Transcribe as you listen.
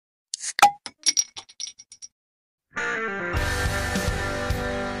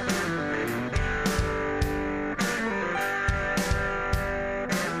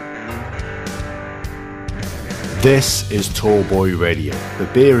This is Tallboy Radio, the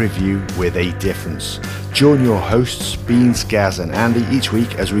beer review with a difference. Join your hosts, Beans, Gaz and Andy each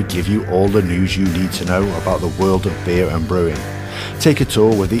week as we give you all the news you need to know about the world of beer and brewing. Take a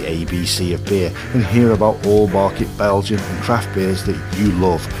tour with the ABC of beer and hear about all market Belgian and craft beers that you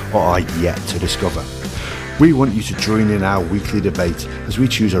love or are yet to discover. We want you to join in our weekly debate as we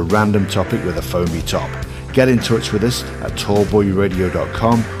choose a random topic with a foamy top. Get in touch with us at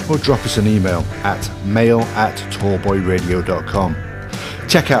tallboyradio.com or drop us an email at mail@tallboyradio.com.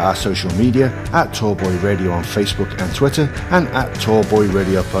 Check out our social media at Tallboy Radio on Facebook and Twitter and at Tallboy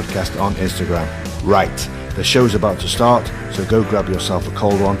Radio Podcast on Instagram. Right, the show's about to start, so go grab yourself a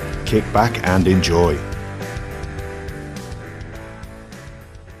cold one, kick back and enjoy.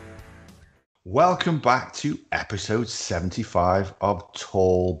 Welcome back to episode 75 of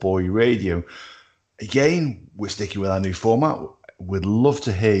Tallboy Radio. Again, we're sticking with our new format. We'd love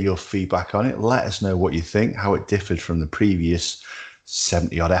to hear your feedback on it. Let us know what you think, how it differed from the previous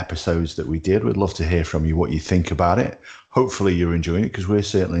 70-odd episodes that we did. We'd love to hear from you what you think about it. Hopefully you're enjoying it, because we're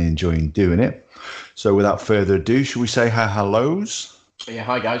certainly enjoying doing it. So without further ado, should we say our hellos? Yeah,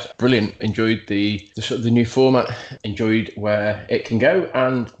 hi guys. Brilliant. Enjoyed the sort of the new format. Enjoyed where it can go.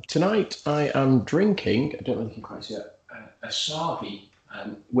 And tonight I am drinking, I don't know if you can quite see it, Asahi.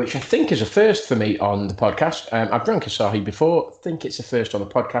 Which I think is a first for me on the podcast. I've drank Asahi before. I think it's a first on the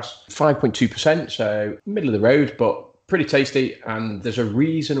podcast. 5.2%, so middle of the road, but pretty tasty. And there's a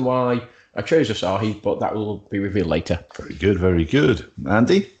reason why I chose Asahi, but that will be revealed later. Very good, very good.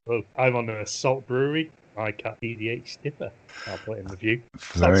 Andy? Well, I'm on a Salt Brewery. I cat EDH Dipper. I'll put it in review.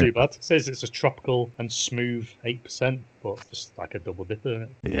 It's not too bad. It says it's a tropical and smooth 8%, but just like a double dipper, isn't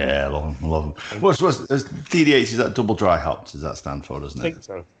it? Yeah, I love them. What's DDH, is that double dry hops? Does that stand for, doesn't it? I think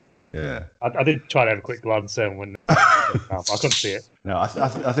so. Yeah. I did try to have a quick glance when I couldn't see it. No, I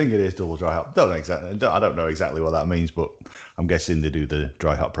think it is double dry hop. I don't know exactly what that means, but I'm guessing they do the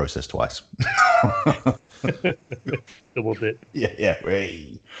dry hop process twice. Double dip. Yeah.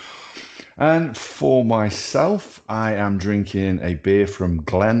 Hey. And for myself, I am drinking a beer from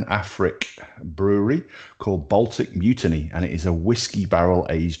Glen Affric Brewery called Baltic Mutiny, and it is a whiskey barrel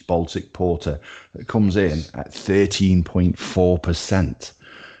aged Baltic porter that comes in at 13.4%.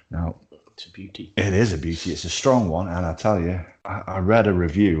 Now, it's a beauty. It is a beauty. It's a strong one, and I tell you, I read a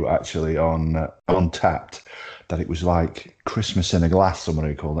review actually on Untapped that it was like Christmas in a glass,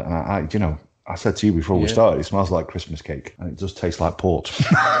 somebody called it, and I said to you before we started, it smells like Christmas cake, and it does taste like port.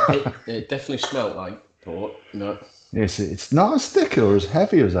 It definitely smelled like port. No. Yes, it's not as thick or as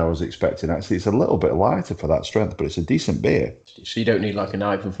heavy as I was expecting. Actually, it's a little bit lighter for that strength, but it's a decent beer. So you don't need like a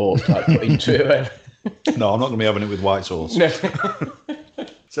knife and fork to put into it. No, I'm not going to be having it with white sauce. No.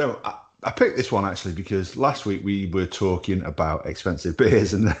 So I picked this one actually because last week we were talking about expensive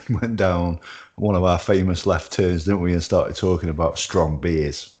beers and then went down one of our famous left turns, didn't we, and started talking about strong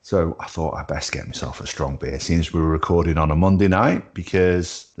beers. So I thought I'd best get myself a strong beer, seeing as we were recording on a Monday night,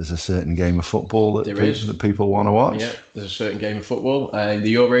 because there's a certain game of football that people want to watch. Yeah, there's a certain game of football.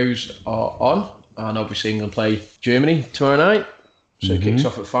 The Euros are on, and obviously England play Germany tomorrow night. So it kicks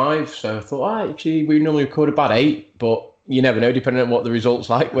off at 5. So I thought, actually, we normally record about 8, but you never know, depending on what the result's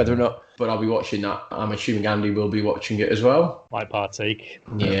like, whether or not. But I'll be watching that. I'm assuming Andy will be watching it as well. Might partake.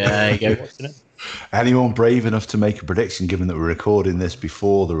 Yeah, there you go. Anyone brave enough to make a prediction, given that we're recording this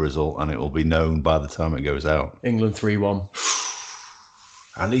before the result and it will be known by the time it goes out? England 3-1.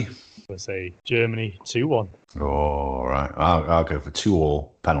 Andy? We'll say Germany 2-1. Oh, all right. I'll go for 2-2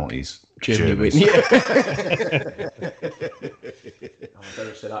 penalties. Germany win. Yeah. I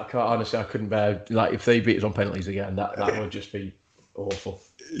don't say that. Honestly, I couldn't bear. Like, if they beat us on penalties again, that would just be awful.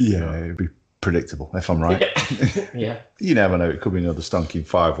 Yeah, it'd be predictable, if I'm right. Yeah. You never know. It could be another stonking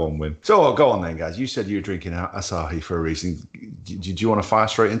 5-1 win. So go on then, guys. You said you were drinking Asahi for a reason. Did you want to fire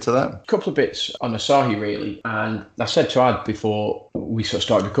straight into that? A couple of bits on Asahi, really. And I said to Ad before we sort of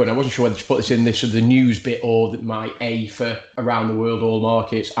started recording, I wasn't sure whether to put this in this or the news bit or my A for around the world, all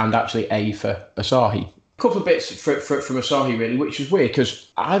markets, and actually A for Asahi. A couple of bits from Asahi, really, which is weird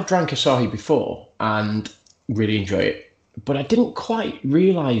because I've drank Asahi before and really enjoy it. But I didn't quite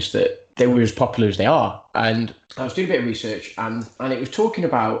realise that they were as popular as they are. And I was doing a bit of research and it was talking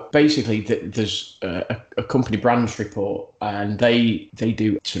about basically that there's a company brands report and they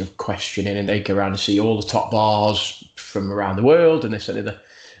do sort of questioning and they go around and see all the top bars from around the world and this and the other.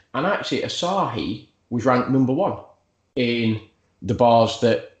 And actually Asahi was ranked number 1 in the bars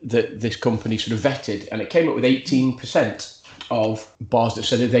that this company sort of vetted. And it came up with 18% of bars that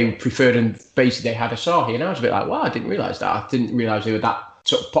said that they preferred and basically they had Asahi. And I was a bit like, wow, I didn't realise that. I didn't realise they were that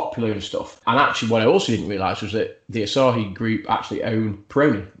sort of popular and stuff. And actually, what I also didn't realise was that the Asahi Group actually own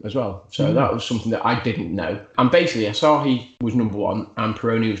Peroni as well. So that was something that I didn't know. And basically, Asahi was number 1 and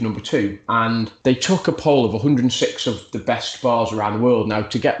Peroni was number 2. And they took a poll of 106 of the best bars around the world. Now,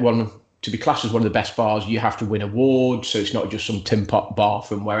 to get one to be classed as one of the best bars, you have to win awards. So it's not just some tin pot bar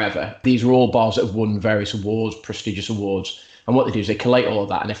from wherever. These are all bars that have won various awards, prestigious awards. And what they do is they collate all of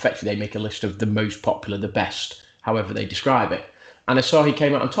that and effectively they make a list of the most popular, the best, however they describe it. And Asahi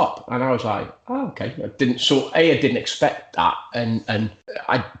came out on top, and I was like, "Oh, okay." I didn't expect that, and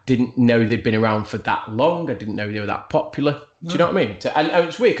I didn't know they'd been around for that long. I didn't know they were that popular. Do you know what I mean? And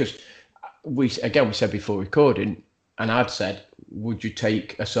it's weird because we said before recording, and I'd said, "Would you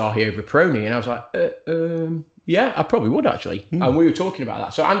take Asahi over Peroni?" And I was like, "Yeah, I probably would actually." And we were talking about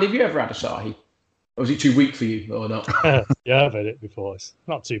that. So, Andy, have you ever had Asahi? Or was it too weak for you or not? Yeah, I've had it before. It's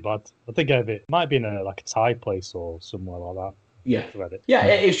not too bad. I think it might be in a Thai place or somewhere like that. Yeah,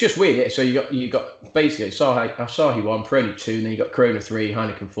 it's just weird. So you got basically Asahi 1, Peroni 2, and then you got Corona 3,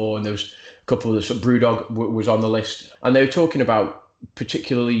 Heineken 4, and there was a couple of Brewdog was on the list, and they were talking about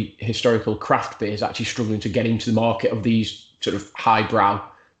particularly historical craft beers actually struggling to get into the market of these sort of highbrow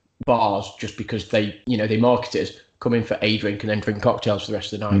bars just because they market it as come in for a drink and then drink cocktails for the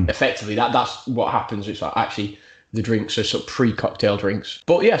rest of the night. Effectively, that's what happens. It's like actually the drinks are sort of pre-cocktail drinks.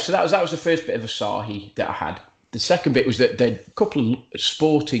 But yeah, so that was the first bit of Asahi that I had. The second bit was that a couple of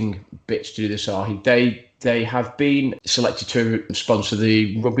sporting bits to do with Asahi. They have been selected to sponsor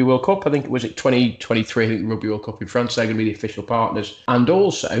the Rugby World Cup. I think it was 2023. I think the Rugby World Cup in France. They're going to be the official partners, and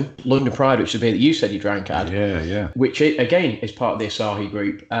also London Pride, which is a beer that you said you drank, Ad. Yeah. Which again is part of the Asahi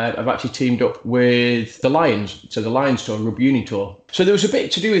Group. I've actually teamed up with the Lions, so the Lions Tour, Rugby Union Tour. So there was a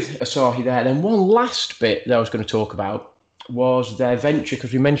bit to do with Asahi there. Then one last bit that I was going to talk about was their venture,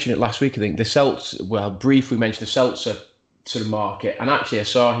 because we mentioned it last week, I think, briefly mentioned the seltzer sort of market, and actually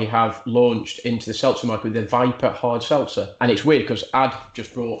Asahi have launched into the seltzer market with their Viper hard seltzer. And it's weird because Ad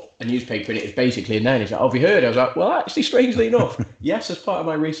just brought a newspaper and it was basically in there, and he's like, "Oh, have you heard?" I was like, "Well, actually, strangely enough, yes, as part of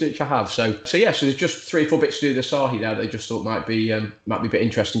my research I have." So there's just 3 or 4 bits to do with Asahi there that I just thought might be a bit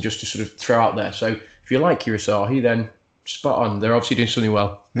interesting just to sort of throw out there. So if you like your Asahi, then spot on. They're obviously doing something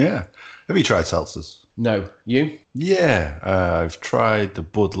well. Yeah. Have you tried seltzers? No. You? Yeah. I've tried the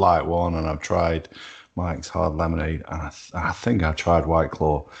Bud Light one, and I've tried Mike's Hard Lemonade, and I think I tried White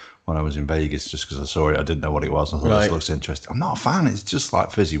Claw when I was in Vegas just because I saw it. I didn't know what it was. I thought this looks interesting. I'm not a fan. It's just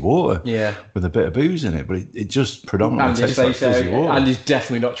like fizzy water with a bit of booze in it, but it just predominantly tastes like fizzy water. Andy's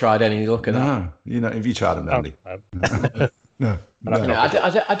definitely not tried any. Look at that. No. Have you tried them, Andy? No.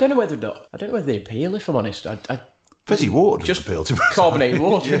 I don't know whether they appeal, if I'm honest. Fizzy water just appeal to me. Carbonated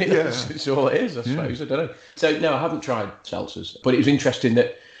water. That's all it is, I suppose. I don't know. So no, I haven't tried seltzers, but it was interesting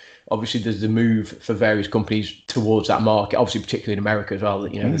that obviously there's the move for various companies towards that market, obviously particularly in America as well.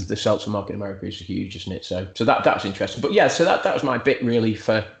 The seltzer market in America is huge, isn't it? So that's interesting. But yeah, so that was my bit really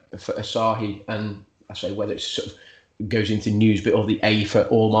for Asahi, and I say whether it's sort of goes into news bit or the A for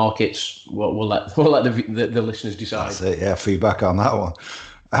all markets, we'll let the listeners decide. That's it. Yeah, feedback on that one.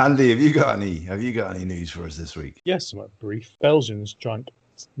 Andy, have you got any news for us this week? Yes, somewhat brief. Belgians drank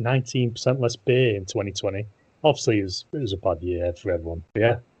 19% less beer in 2020. Obviously, it was a bad year for everyone. But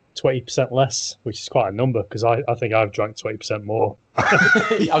yeah, 20% less, which is quite a number because I think I've drank 20% more. I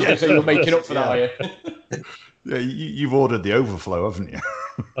was going to say you're making up for that, are you? Yeah, you've ordered the overflow, haven't you?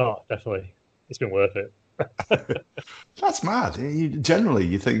 Oh, definitely. It's been worth it. That's mad. Generally,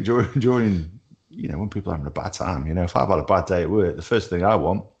 you think during when people are having a bad time, if I've had a bad day at work, the first thing I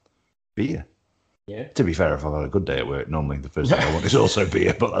want, beer. Yeah. To be fair, if I've had a good day at work, normally the first thing I want is also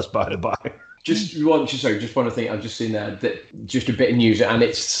beer, but that's by the by. Just one thing I've just seen there, that just a bit of news, and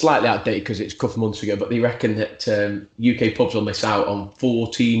it's slightly outdated because it's a couple of months ago, but they reckon that UK pubs will miss out on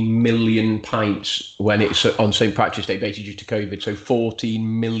 14 million pints when it's on St. Patrick's Day, basically due to COVID. So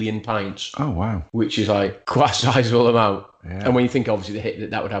 14 million pints. Oh, wow. Which is like quite a sizable amount. Yeah. And when you think obviously the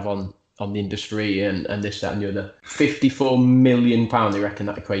hit that would have on the industry and this, that and the other, £54 million they reckon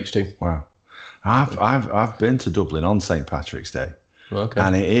that equates to. Wow. I've been to Dublin on St. Patrick's Day. Okay.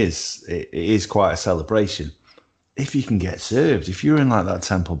 And it is quite a celebration. If you can get served, if you're in like that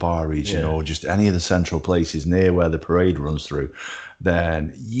Temple Bar region or just any of the central places near where the parade runs through,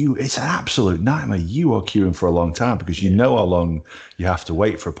 then it's an absolute nightmare. You are queuing for a long time because you know how long you have to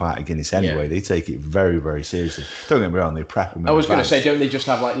wait for a pint of Guinness anyway. Yeah. They take it very, very seriously. Don't get me wrong, they prep them. I was going to say, don't they just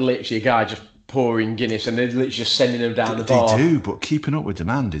have like literally a guy just pouring Guinness and they're literally just sending them down the bar? They do, but keeping up with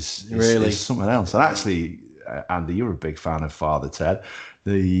demand is something else. And actually, Andy, you're a big fan of Father Ted.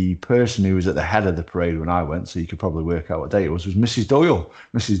 The person who was at the head of the parade when I went, so you could probably work out what day it was Mrs. Doyle.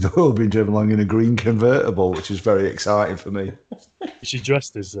 Mrs. Doyle being driven along in a green convertible, which is very exciting for me. She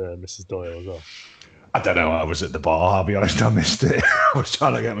dressed as Mrs. Doyle as well. I don't know. I was at the bar. I'll be honest. I missed it. I was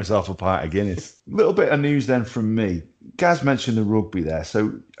trying to get myself a pint of Guinness. Little bit of news then from me. Gaz mentioned the rugby there.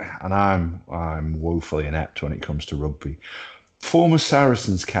 So, and I'm woefully inept when it comes to rugby. Former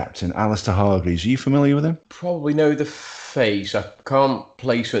Saracens captain Alistair Hargreaves. Are you familiar with him? Probably know the face. I can't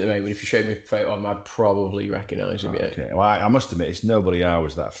place him at the moment. If you showed me a photo of him, I'd probably recognise him. Okay. Well, I must admit, it's nobody I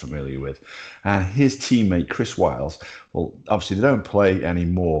was that familiar with. And his teammate, Chris Wiles, well, obviously they don't play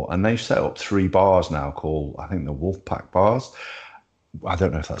anymore. And they've set up 3 bars now called, I think, the Wolfpack bars. I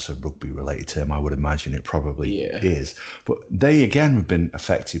don't know if that's a rugby-related term. I would imagine it probably is. But they, again, have been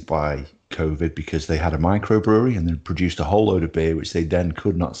affected by COVID because they had a microbrewery and they produced a whole load of beer which they then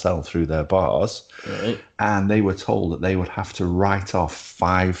could not sell through their bars. Right. And they were told that they would have to write off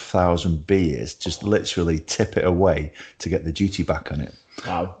 5,000 beers, just literally tip it away to get the duty back on it.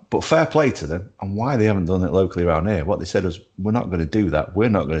 Wow. But fair play to them. And why they haven't done it locally around here, what they said was, we're not going to do that. We're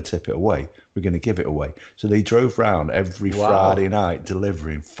not going to tip it away. We're going to give it away. So they drove round every Friday night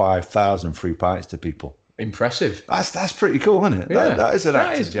delivering 5,000 free pints to people. Impressive. That's pretty cool, isn't it? Yeah. That is an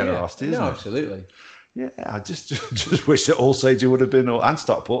act of generosity, isn't it? Absolutely. Yeah, I just wish that All Sage would have been, and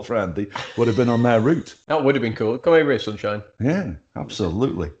Stockport for Andy, would have been on their route. That would have been cool. Come over here, sunshine. Yeah,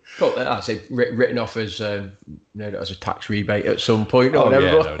 absolutely. Cool. I say written off as as a tax rebate at some point. Or Oh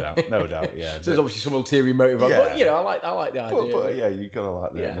whatever. yeah, no doubt. Yeah, So there's obviously some ulterior motive, Yeah. but I like the idea. but yeah, you gotta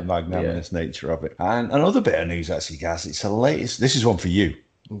like the magnanimous nature of it. And another bit of news, actually, Gaz. It's the latest. This is one for you.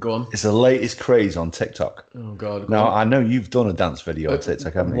 Go on. It's the latest craze on TikTok. Oh God. Now I know you've done a dance video on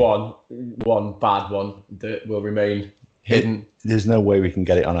TikTok, haven't you? One bad one that will remain hidden. There's no way we can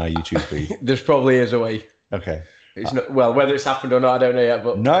get it on our YouTube feed. There's probably is a way. Okay. It's not, well, whether it's happened or not, I don't know yet.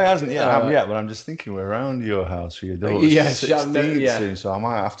 But No, it hasn't yet. I haven't yet. But I'm just thinking we're around your house for your daughter. Yes, 16 yeah. soon, so I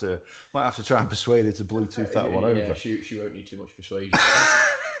might have to try and persuade her to Bluetooth that one over. Yeah, she won't need too much persuasion.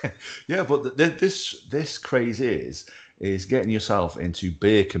 Yeah, but this craze is getting yourself into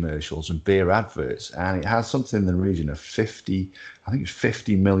beer commercials and beer adverts, and it has something in the region of 50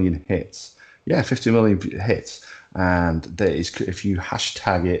 million hits. Yeah, 50 million hits, and there is, if you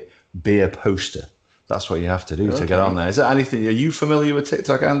hashtag it beer poster, that's what you have to do to get on there. Is there anything? Are you familiar with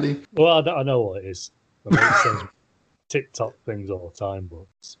TikTok, Andy? Well, I know what it is. I mean, it sends TikTok things all the time, but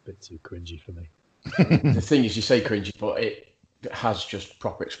it's a bit too cringy for me. The thing is, you say cringy, but it has just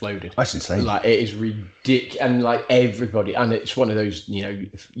proper exploded. That's insane. Like, it is ridiculous, and like everybody, and it's one of those,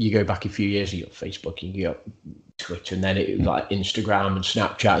 if you go back a few years, you got Facebook, you got Twitter, and then it was like Instagram and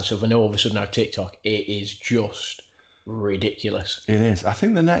Snapchat and stuff, and all of a sudden now TikTok, it is just ridiculous. It is. I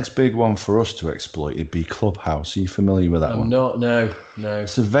think the next big one for us to exploit would be Clubhouse. Are you familiar with that one? No.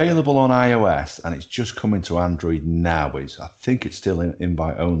 It's available on iOS and it's just coming to Android now. I think it's still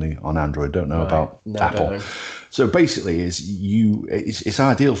invite only on Android. Don't know about Apple. Don't know. So basically, it's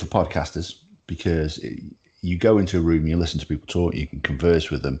ideal for podcasters because you go into a room, you listen to people talk, you can converse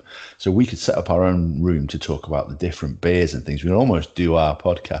with them. So we could set up our own room to talk about the different beers and things. We can almost do our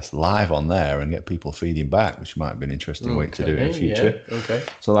podcast live on there and get people feeding back, which might be an interesting way to do it in the future. Yeah, okay.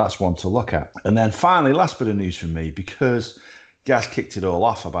 So that's one to look at. And then finally, last bit of news from me, because Gaz kicked it all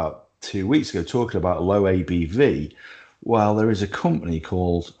off about 2 weeks ago talking about low ABV. Well, there is a company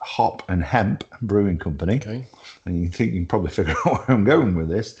called Hop and Hemp Brewing Company. Okay. And you think you can probably figure out where I'm going with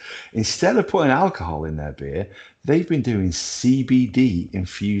this. Instead of putting alcohol in their beer, they've been doing CBD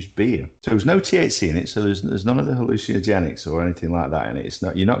infused beer. So there's no THC in it, so there's none of the hallucinogenics or anything like that in it. It's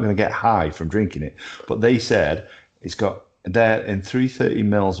not, you're not going to get high from drinking it. But they said it's got there in 330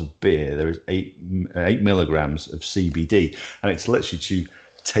 mils of beer, there is 8 milligrams of CBD, and it's literally to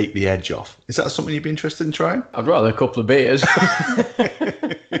take the edge off. Is that something you'd be interested in trying? I'd rather a couple of beers.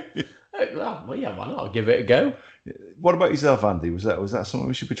 Well, yeah, why not? I'll give it a go. What about yourself, Andy? Was that something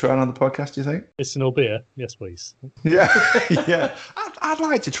we should be trying on the podcast, do you think? Medicinal beer? Yes, please. Yeah. I'd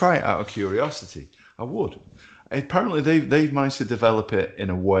like to try it out of curiosity. I would. Apparently, they've managed to develop it in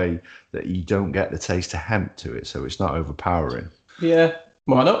a way that you don't get the taste of hemp to it, so it's not overpowering. Yeah,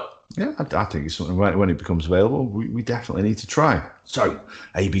 why not? Yeah, I think it's something when it becomes available, we definitely need to try. So,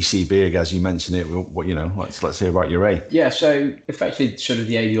 ABC Beer, as you mentioned it, let's hear about your A. Yeah, so effectively sort of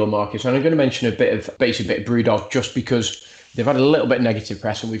the ADL markets. And I'm going to mention a bit of Brewdog just because they've had a little bit of negative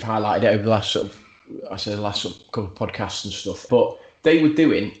press and we've highlighted it over the last couple of podcasts and stuff. But they were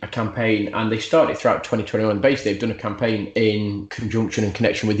doing a campaign and they started throughout 2021. Basically, they've done a campaign in conjunction and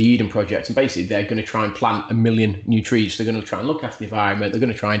connection with the Eden Project. And basically, they're going to try and plant 1 million new trees. They're going to try and look after the environment. They're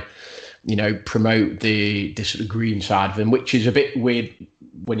going to try and, promote the sort of green side of them, which is a bit weird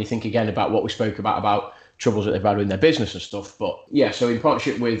when you think again about what we spoke about troubles that they've had in their business and stuff. But yeah, so in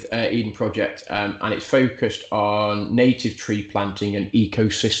partnership with Eden Project, and it's focused on native tree planting and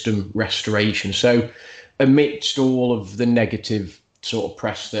ecosystem restoration. So amidst all of the negative sort of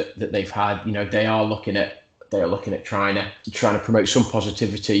press that they've had, they are looking at trying to promote some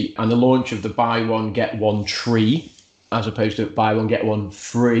positivity, and the launch of the buy one get one tree as opposed to buy one get one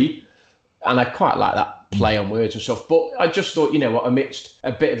free. And I quite like that play on words and stuff. But I just thought, amidst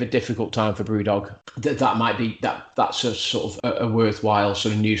a bit of a difficult time for Brewdog, that might be that's a sort of a worthwhile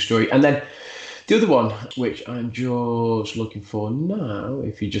sort of news story. And then the other one, which I'm just looking for now,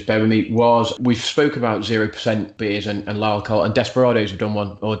 if you just bear with me, was we've spoke about 0% beers and low alcohol, and Desperados have done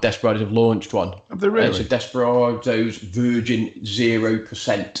one, or Desperados have launched one. Have they really? So Desperados Virgin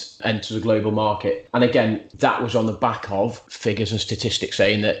 0% enters the global market. And again, that was on the back of figures and statistics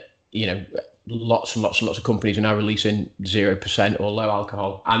saying that, lots and lots of companies are now releasing 0% or low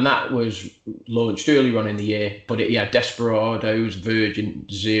alcohol. And that was launched earlier on in the year. But Desperados Virgin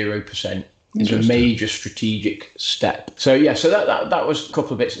 0%. It's a major strategic step. So that was a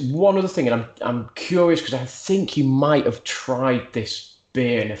couple of bits. One other thing, and I'm curious because I think you might have tried this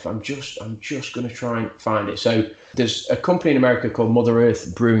beer, and if I'm just going to try and find it. So there's a company in America called Mother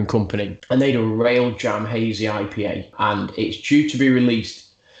Earth Brewing Company, and they do a Rail Jam Hazy IPA, and it's due to be released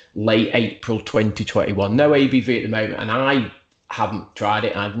late April 2021. No ABV at the moment, and I haven't tried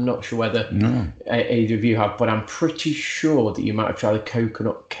it. I'm not sure whether either of you have, but I'm pretty sure that you might have tried the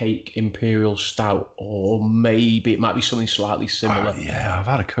Coconut Cake Imperial Stout, or maybe it might be something slightly similar. Yeah, I've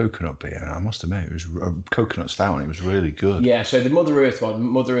had a coconut beer, and I must admit it was a coconut stout, and it was really good. Yeah, so the Mother Earth one,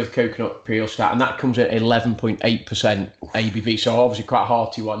 Mother Earth Coconut Imperial Stout, and that comes at 11.8% ABV, so obviously quite a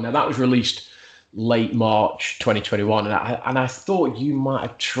hearty one. Now that was released late March 2021, and I thought you might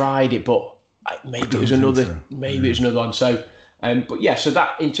have tried it, but maybe it was another one. So. But yeah, so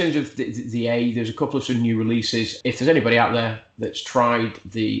that in terms of the A, there's a couple of some new releases. If there's anybody out there that's tried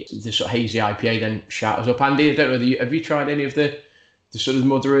the sort of hazy IPA, then shout us up. Andy, I don't know whether have you tried any of the sort of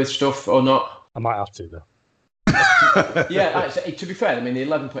Mother Earth stuff or not? I might have to though. Yeah, to be fair, I mean the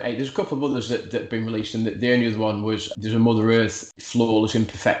 11.8. There's a couple of others that have been released, and the only other one was there's a Mother Earth Flawless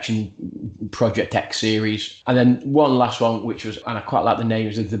Imperfection Project X series, and then one last one which was, and I quite like the name,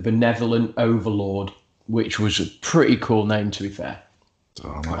 is the Benevolent Overlord, which was a pretty cool name, to be fair. So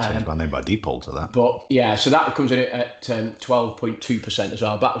I might change my name by default to that. But yeah, so that comes in at 12.2% as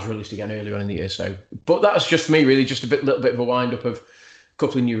well. That was released again earlier on in the year. So, but that's just for me, really, just little bit of a wind up of a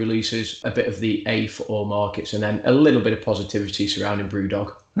couple of new releases, a bit of the A for all markets, and then a little bit of positivity surrounding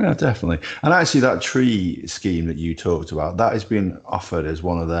Brewdog. Yeah, definitely. And actually, that tree scheme that you talked about, that has been offered as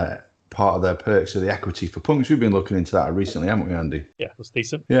one of their part of their perks of the equity for punks. We've been looking into that recently, haven't we, Andy? Yeah, that's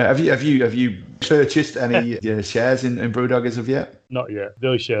decent. Yeah, have you purchased any shares in Brewdog as of yet? Not yet. The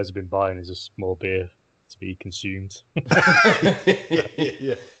only shares I've been buying is a small beer to be consumed.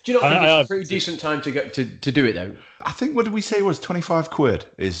 Yeah. Do you not think it's a pretty decent time to do it though? I think, what did we say it was, 25 quid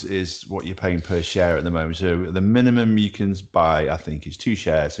is what you're paying per share at the moment. So the minimum you can buy, I think, is 2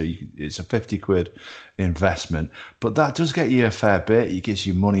 shares. So it's a 50 quid investment, but that does get you a fair bit. It gets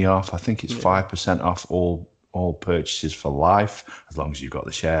you money off. I think it's 5% off all purchases for life, as long as you've got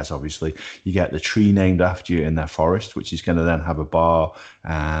the shares, obviously. You get the tree named after you in their forest, which is going to then have a bar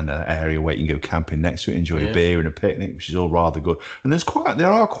and an area where you can go camping next to it, enjoy a beer and a picnic, which is all rather good. And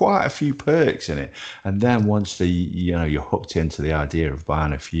there are quite a few perks in it. And then once you're hooked into the idea of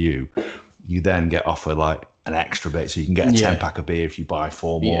buying a few, you then get offered like an extra bit, so you can get a 10-pack of beer if you buy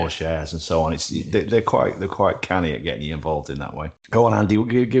 4 more shares and so on. They're quite canny at getting you involved in that way. Go on,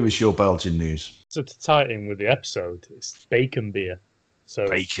 Andy, give us your Belgian news. So to tie it in with the episode, it's bacon beer. So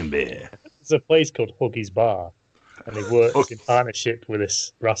bacon beer. There's a place called Huggy's Bar, and they work in partnership with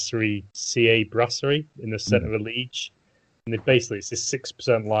this brasserie, CA Brasserie, in the centre of Leeds. And it's this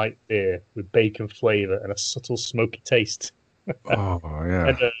 6% light beer with bacon flavour and a subtle smoky taste. Oh,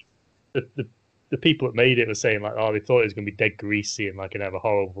 yeah. And the people that made it were saying like, they thought it was going to be dead greasy and like have a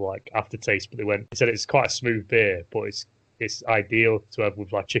horrible like aftertaste, but they said it's quite a smooth beer, but it's ideal to have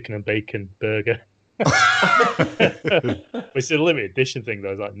with like chicken and bacon burger. It's a limited edition thing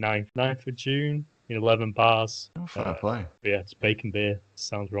though. It's like 9th of June in 11 bars. Oh, fair play. Yeah, it's bacon beer.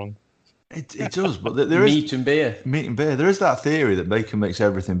 Sounds wrong. It does, but there is meat and beer. There is that theory that bacon makes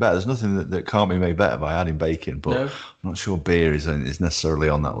everything better. There's nothing that can't be made better by adding bacon, but I'm not sure beer is necessarily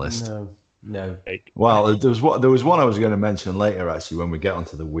on that list. No. Well, there was one I was going to mention later, actually, when we get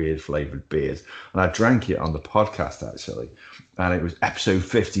onto the weird flavoured beers. And I drank it on the podcast, actually. And it was episode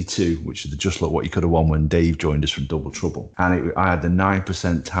 52, which is just like what you could have won when Dave joined us from Double Trouble. And I had the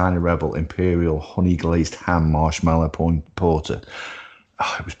 9% Tiny Rebel Imperial Honey Glazed Ham Marshmallow Porter.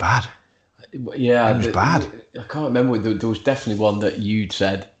 Oh, it was bad. Yeah, It was bad. I can't remember. There was definitely one that you'd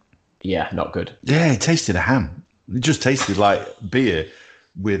said, yeah, not good. Yeah, it tasted of ham. It just tasted like beer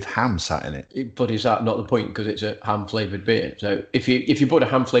with ham sat in it. But is that not the point? Because it's a ham flavored beer. So if you put a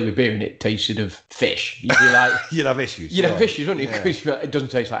ham flavored beer and it tasted of fish, you'd be like, You'd have issues. you'd have issues, wouldn't you? Because it doesn't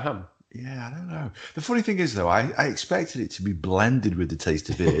taste like ham. Yeah, I don't know. The funny thing is, though, I expected it to be blended with the taste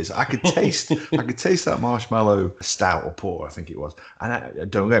of beers. I could taste that marshmallow stout or porter, I think it was.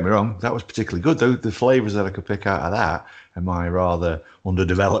 And don't get me wrong, that was particularly good. Though the flavours that I could pick out of that and my rather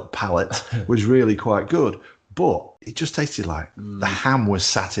underdeveloped palate was really quite good. But it just tasted like the ham was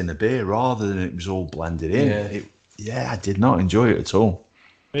sat in the beer rather than it was all blended in. Yeah. I did not enjoy it at all.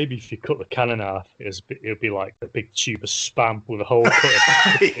 Maybe if you cut the can in half, it'd be like a big tube of Spam with a hole cut.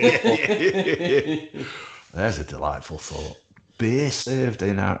 There's a delightful thought. Beer served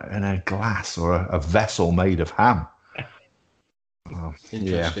in a glass or a vessel made of ham. Oh,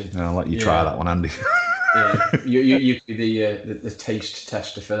 Interesting. I'll let you try that one, Andy. You could be the taste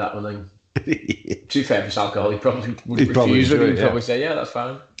tester for that one then. To be fair, if it's alcohol, he probably would refuse it. He'd probably say, yeah, that's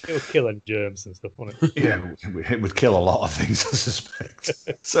fine. It'll kill any germs and stuff, wouldn't it? Yeah, it would kill a lot of things, I suspect.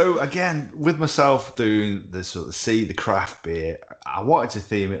 So again, with myself doing the sort of the craft beer, I wanted to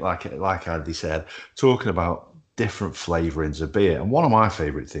theme it like Andy said, talking about different flavourings of beer. And one of my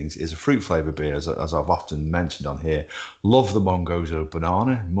favourite things is a fruit flavoured beer, as I've often mentioned on here. Love the Mongozo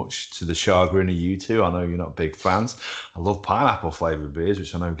banana, much to the chagrin of you two. I know you're not big fans. I love pineapple flavoured beers,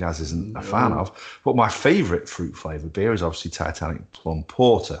 which I know Gaz isn't a fan of. But my favourite fruit flavoured beer is obviously Titanic Plum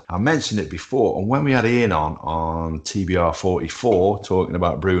Porter. I mentioned it before, and when we had Ian on TBR 44 talking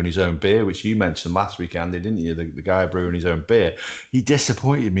about brewing his own beer, which you mentioned last week, Andy, didn't you? The guy brewing his own beer, he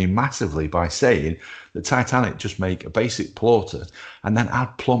disappointed me massively by saying that Titanic just make a basic porter and then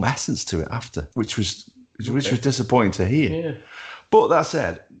add plum essence to it after, which was disappointing to hear. Yeah. But that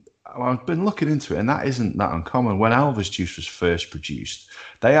said, I've been looking into it, and that isn't that uncommon. When Alva's juice was first produced,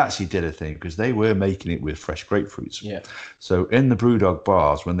 they actually did a thing because they were making it with fresh grapefruits. Yeah. So in the Brewdog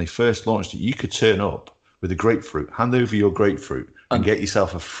bars, when they first launched it, you could turn up with a grapefruit, hand over your grapefruit, and get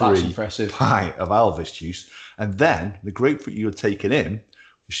yourself a free pint of Alva's juice. And then the grapefruit you had taken in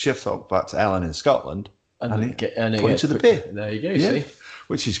shift up back to Ellen in Scotland and put into the beer. There you go, see?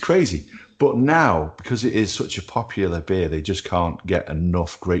 Which is crazy. But now, because it is such a popular beer, they just can't get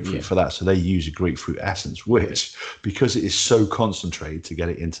enough grapefruit for that. So they use a grapefruit essence, which, because it is so concentrated to get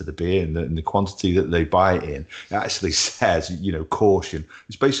it into the beer and the quantity that they buy it in, it actually says, caution.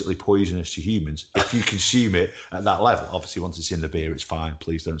 It's basically poisonous to humans if you consume it at that level. Obviously, once it's in the beer, it's fine.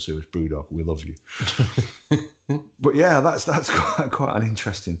 Please don't sue us, Brewdog. We love you. But yeah, that's quite an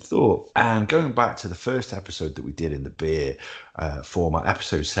interesting thought. And going back to the first episode that we did in the beer format,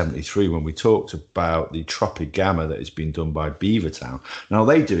 episode 73, when we talked about the Tropic Gamma that has been done by Beavertown. Now,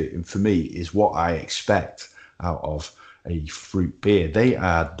 they do it, and for me, is what I expect out of a fruit beer. They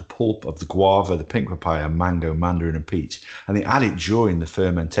add the pulp of the guava, the pink papaya, mango, mandarin, and peach, and they add it during the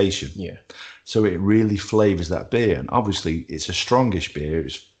fermentation. Yeah. So it really flavours that beer. And obviously, it's a strongish beer.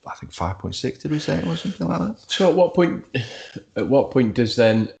 It's, I think, 5.6, did we say it was something like that? So at what point does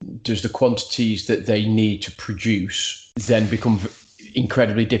the quantities that they need to produce then become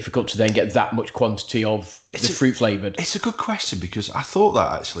incredibly difficult to then get that much quantity of fruit flavoured? It's a good question, because I thought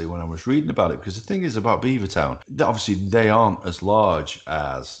that actually when I was reading about it, because the thing is about Beavertown, obviously they aren't as large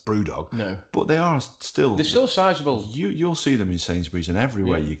as Brewdog, no, but they're still sizable. You'll see them in Sainsbury's and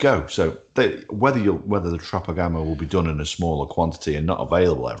everywhere you go. So whether the Tropic Gamma will be done in a smaller quantity and not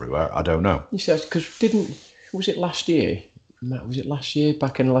available everywhere, I don't know. You said, because was it last year? Was it last year?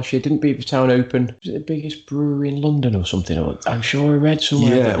 Back in last year, didn't Beavertown open? Was it the biggest brewery in London or something? I'm sure I read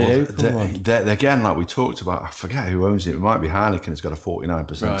somewhere that they opened one. Again, like we talked about, I forget who owns it. It might be Heineken. It's got a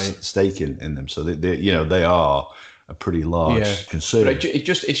 49% stake in them, so they are a pretty large concern. But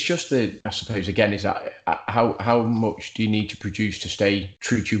it's just the, I suppose, again, is that how much do you need to produce to stay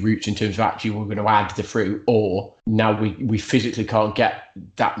true to your roots in terms of actually we're going to add the fruit, or now we physically can't get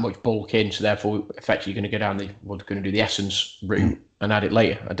that much bulk in, so therefore effectively going to go down we're going to do the essence route and add it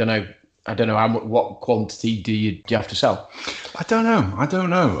later. I don't know what quantity do you have to sell? I don't know.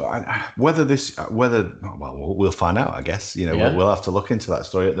 We'll find out, I guess. We'll have to look into that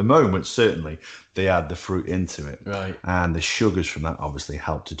story. At the moment, certainly they add the fruit into it, right? And the sugars from that obviously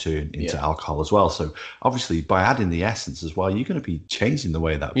help to turn into alcohol as well. So obviously, by adding the essence as well, you're going to be changing the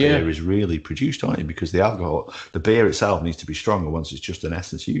way that beer is really produced, aren't you? Because the alcohol, the beer itself, needs to be stronger once it's just an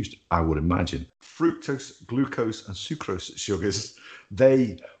essence used, I would imagine. Fructose, glucose, and sucrose sugars,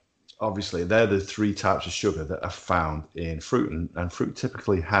 they obviously they're the 3 types of sugar that are found in fruit, and fruit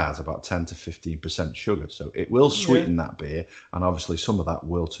typically has about 10 to 15% sugar, so it will sweeten that beer, and obviously some of that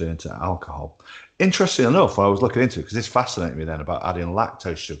will turn to alcohol. Interesting enough, I was looking into it because this fascinated me then about adding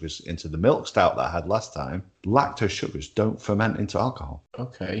lactose sugars into the milk stout that I had last time. Lactose sugars don't ferment into alcohol.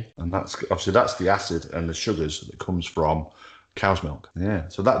 Okay. And that's the acid and the sugars that comes from cow's milk. Yeah,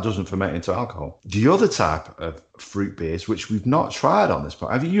 so that doesn't ferment into alcohol. The other type of fruit beers, which we've not tried on this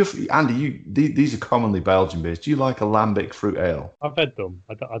part, have you, Andy? These are commonly Belgian beers. Do you like a lambic fruit ale? I've had them.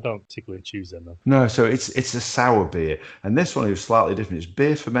 I don't particularly choose them though. No, so it's a sour beer, and this one is slightly different. It's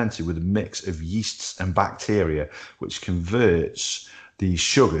beer fermented with a mix of yeasts and bacteria, which converts the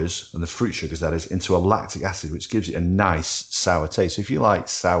sugars, and the fruit sugars that is, into a lactic acid, which gives it a nice sour taste. So if you like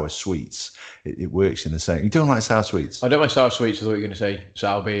sour sweets, it works in the same. You don't like sour sweets? I don't like sour sweets. I thought you were going to say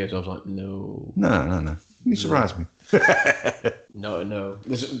sour beers. I was like, no. No. You surprised me. No.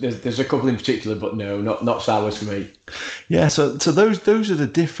 There's a couple in particular, but no, not sours for me. Yeah, so those are the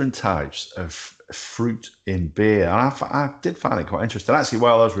different types of fruit in beer. And I did find it quite interesting. Actually,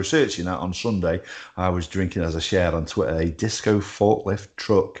 while I was researching that on Sunday, I was drinking, as I shared on Twitter, a Disco Forklift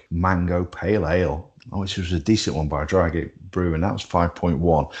Truck Mango Pale Ale, which was a decent one by Drygate Brew, and that was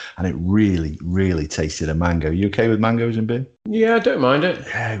 5.1, and it really, really tasted of mango. You okay with mangoes in beer? Yeah, I don't mind it.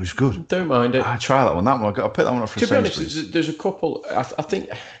 Yeah, it was good. Don't mind it. I try that one. I picked that one up from Sainsbury's. To be honest, there's a couple. I think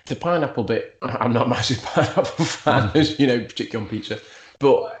the pineapple bit. I'm not a massive pineapple fan, as you know, particularly on pizza.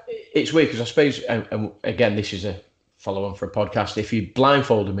 But it's weird because I suppose, and again, this is a follow-on for a podcast. If you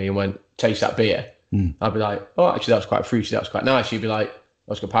blindfolded me and went, taste that beer, I'd be like, oh, actually, that's quite fruity. That's quite nice. You'd be like,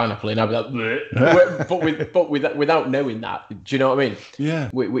 let's go pineapple in. I'd be like, but without knowing that, do you know what I mean?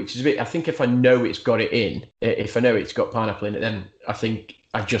 Yeah. Which is a bit. I think if I know it's got it in, if I know it's got pineapple in it, then I think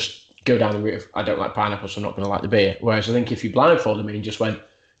I just go down the route of I don't like pineapple, so I'm not going to like the beer. Whereas I think if you blindfolded me and just went,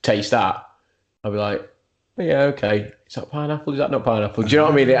 taste that, I'd be like, oh, yeah, okay. Is that pineapple? Is that not pineapple? Do you know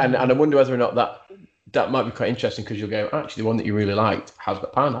what I mean? And I wonder whether or not that might be quite interesting, because you'll go, actually, the one that you really liked has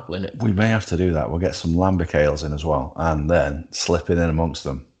got pineapple in it. We may have to do that. We'll get some lambic ales in as well, and then slipping in amongst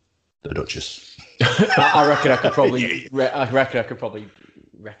them the Duchess. I reckon I could probably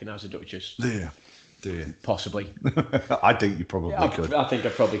recognise the Duchess. Do you? Possibly. I think you probably could. I think I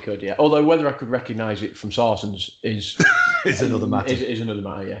probably could, yeah. Although whether I could recognise it from Sarson's is another matter. Is another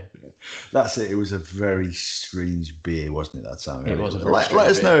matter, yeah. That's it. It was a very strange beer, wasn't it, that time? It was. Let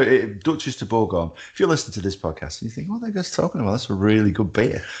us know, Duchess de Bourgogne. If you listen to this podcast and you think, what are they guys talking about? That's a really good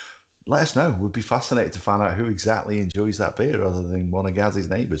beer. Let us know. We'd be fascinated to find out who exactly enjoys that beer, other than one of Gazzy's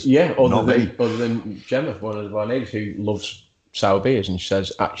neighbours. Yeah, other than Gemma, one of our neighbours who loves sour beers, and she says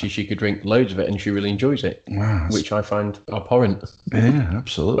actually she could drink loads of it and she really enjoys it, which I find abhorrent. Yeah,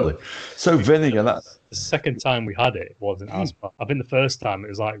 absolutely. So vinegar, that's the second time we had it wasn't as bad. I think the first time it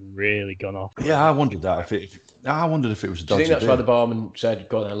was like really gone off. Yeah, I wondered that I wondered if it was a dodgy. Do you think that's why the barman said,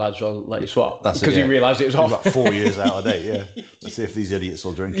 "Go on then, lads, I'll let you swap"? That's because he realised it was off. About 4 years out of date. Yeah, let's see if these idiots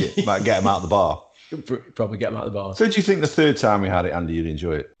will drink it. Might get them out of the bar. Probably get them out of the bar. So, do you think the third time we had it, Andy, you'd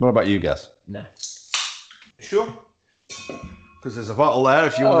enjoy it? What about you, Gaz? No. Sure. Because there's a bottle there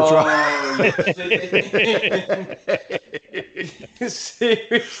if you want to try.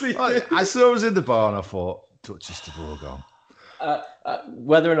 Seriously? I saw it was in the bar and I thought, Duchess de Bourgogne.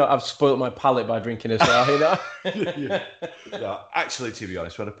 Whether or not I've spoilt my palate by drinking a sour, No, actually, to be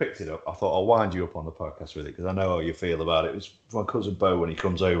honest, when I picked it up, I thought I'll wind you up on the podcast with it, because I know how you feel about it. It was my cousin Bo when he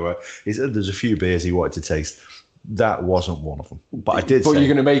comes over. He said there's a few beers he wanted to taste. That wasn't one of them. But I did say... But you're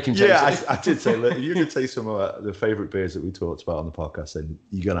going to make him taste it. Yeah, I did say, look, if you can taste some of the favourite beers that we talked about on the podcast, then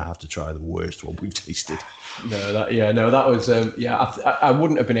you're going to have to try the worst one we tasted. That was... I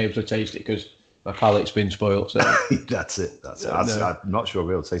wouldn't have been able to taste it because my palate's been spoiled. So That's it. I'm not sure I'll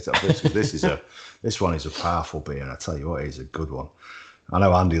be able to taste that beer, because this one is a powerful beer, and I tell you what, it is a good one. I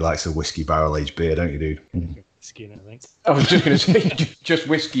know Andy likes a whiskey barrel-aged beer, don't you, dude? Skin, I think. I was just going to say, just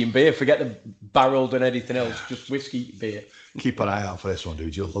whiskey and beer. Forget the barreled and anything else. Just whiskey, beer. Keep an eye out for this one,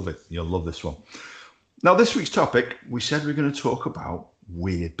 dude. You'll love it. You'll love this one. Now, this week's topic, we said we're going to talk about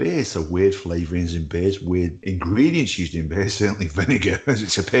weird beers. So weird flavourings in beers, weird ingredients used in beers, certainly vinegar, as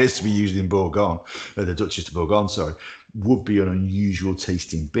it appears to be used in Bourgogne, the Duchess de Bourgogne, sorry, would be an unusual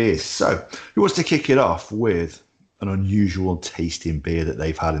tasting beer. So who wants to kick it off with an unusual tasting beer that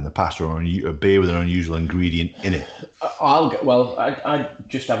they've had in the past, or a beer with an unusual ingredient in it? I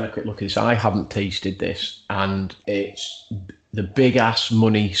just having a quick look at this. I haven't tasted this, and it's the Big Ass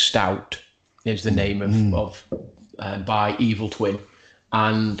Money Stout is the name of by Evil Twin,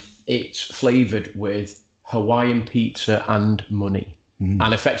 and it's flavoured with Hawaiian pizza and money,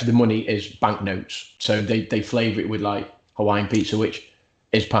 and effectively the money is banknotes. So they flavour it with like Hawaiian pizza, which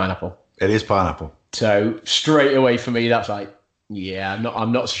is pineapple. It is pineapple. So straight away for me, that's like, yeah,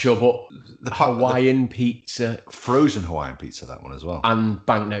 I'm not so sure, but the Hawaiian pizza, frozen Hawaiian pizza, that one as well, and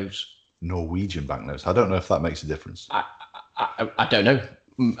banknotes, Norwegian banknotes. I don't know if that makes a difference. I don't know.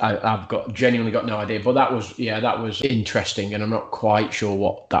 I've genuinely got no idea, but that was interesting, and I'm not quite sure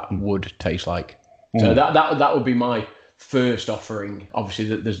what that would taste like. So that would be my first offering.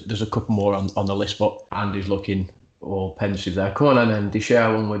 Obviously, there's a couple more on the list, but Andy's looking all pensive there. Come on, Andy,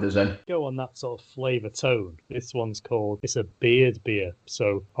 share one with us then. Go on that sort of flavour tone. This one's it's a beard beer.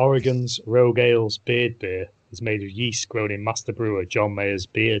 So Oregon's Rogue Ale's beard beer is made of yeast grown in master brewer John Mayer's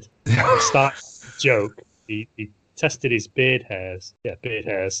beard. To start the joke, he tested his beard hairs,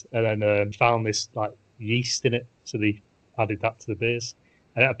 and then found this like yeast in it, so they added that to the beers.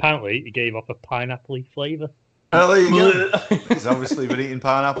 And apparently it gave off a pineapple-y flavour. Oh, there you go. He's obviously been eating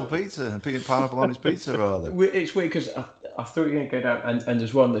pineapple pizza and putting pineapple on his pizza, rather. It's weird because I thought you were going to go down, and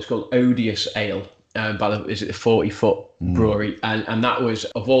there's one that's called Odious Ale. Is it the 40-foot brewery? And that was,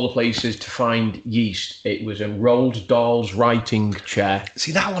 of all the places to find yeast, it was a Roald Dahl's writing chair.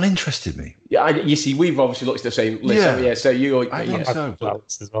 See, that one interested me. Yeah, you see, we've obviously looked at the same list. Yeah. So I think so.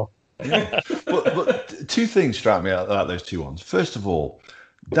 As well. Yeah. but two things strike me out those two ones. First of all,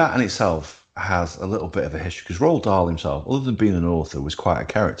 that in itself has a little bit of a history, because Roald Dahl himself, other than being an author, was quite a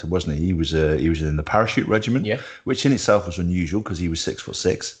character, wasn't he? He was in the parachute regiment, which in itself was unusual because he was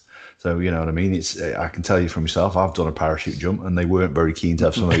 6'6". So you know what I mean. I can tell you from myself, I've done a parachute jump, and they weren't very keen to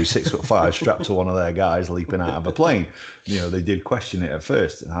have somebody who's 6'5" strapped to one of their guys leaping out of a plane. You know, they did question it at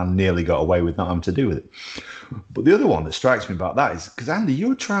first, and I nearly got away with not having to do with it. But the other one that strikes me about that is because Andy,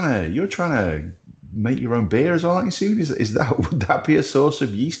 you're trying to make your own beer as well, aren't you soon? Would that be a source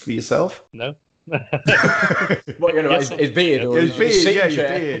of yeast for yourself? No. What you're going to his beard? Or his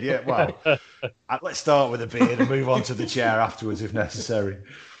beard, yeah. Well, let's start with the beard and move on to the chair afterwards if necessary.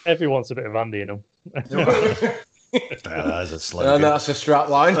 Everyone's a bit of Andy in them. That's a slogan. And that's a strap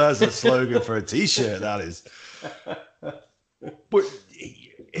line. That's a slogan for a T-shirt, that is. But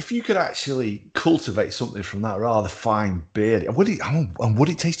if you could actually cultivate something from that rather fine beer, would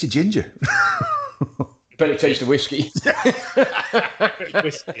it taste of ginger? But it tastes of whiskey.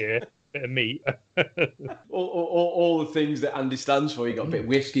 Whiskey, bit of meat. all the things that Andy stands for. You got a bit of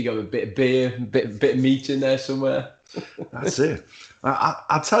whiskey, you got a bit of beer, a bit of meat in there somewhere. That's it.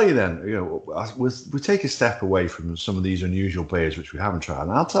 I'll tell you then, you know, we take a step away from some of these unusual beers which we haven't tried,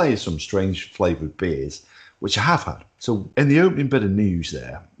 and I'll tell you some strange flavoured beers which I have had. So in the opening bit of news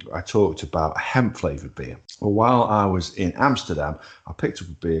there, I talked about hemp flavoured beer. Well, while I was in Amsterdam, I picked up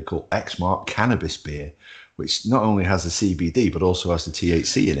a beer called X-Mark Cannabis Beer, which not only has the CBD but also has the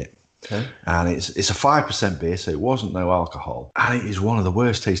THC in it. Okay. And it's a 5% beer, so it wasn't no alcohol. And it is one of the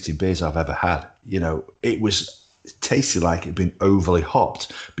worst tasting beers I've ever had. You know, it tasted like it'd been overly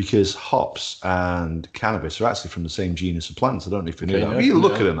hopped, because hops and cannabis are actually from the same genus of plants. I don't know if you knew that. If you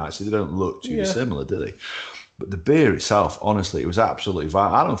look at them, actually, they don't look too dissimilar, do they? But the beer itself, honestly, it was absolutely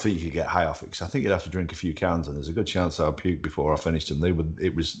vile. I don't think you could get high off it, because I think you'd have to drink a few cans, and there's a good chance I'll puke before I finished them.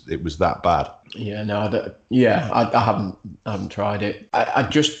 It was that bad. Yeah, no, I haven't tried it.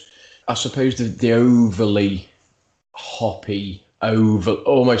 I suppose the overly hoppy,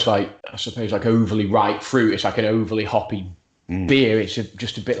 almost like, I suppose, like overly ripe fruit. It's like an overly hoppy beer. It's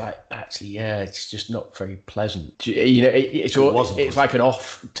just a bit like, actually, it's just not very pleasant. You know, it's like an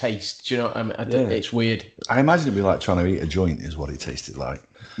off taste. Do you know what I mean? It's weird. I imagine it'd be like trying to eat a joint is what it tasted like.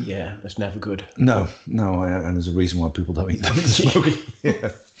 Yeah, that's never good. No, and there's a reason why people don't eat them.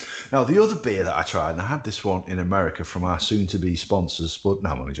 Yeah. Now, the other beer that I tried, and I had this one in America from our soon-to-be sponsors, but no,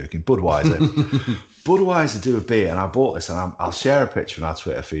 I'm only joking, Budweiser. Budweiser do a beer, and I bought this, and I'll share a picture on our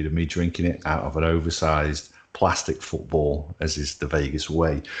Twitter feed of me drinking it out of an oversized plastic football, as is the Vegas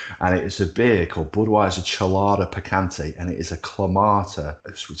way. And it is a beer called Budweiser Chelada Picante, and it is a Clamato,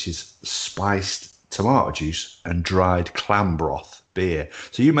 which is spiced tomato juice and dried clam broth beer.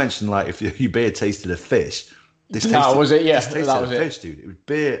 So you mentioned, like, if your beer tasted of fish. This was it? Yeah, that was fish, dude. It was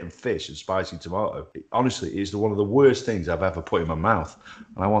beer and fish and spicy tomato. Honestly, it is one of the worst things I've ever put in my mouth.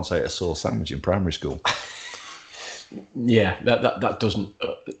 And I once ate a sore sandwich in primary school. Yeah, that doesn't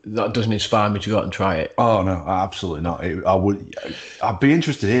inspire me to go out and try it. Oh no, absolutely not. I'd be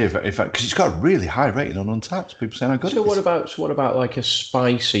interested here if because it's got a really high rating on Untappd. People saying how good. So what about like a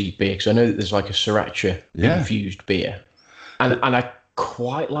spicy beer? Because I know that there's like a sriracha infused beer, and I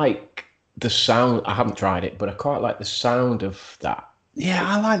quite like the sound. I haven't tried it, but I quite like the sound of that. Yeah,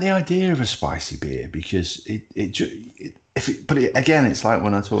 I like the idea of a spicy beer because again, it's like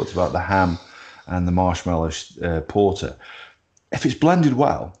when I talked about the ham and the marshmallow porter. If it's blended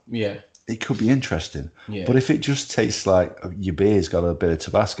well, it could be interesting. Yeah. But if it just tastes like your beer's got a bit of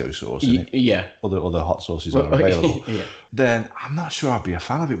Tabasco sauce in it, Yeah. other hot sauces are available, then I'm not sure I'd be a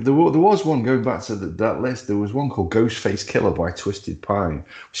fan of it. But there was one, going back to that list, there was one called Ghostface Killer by Twisted Pine,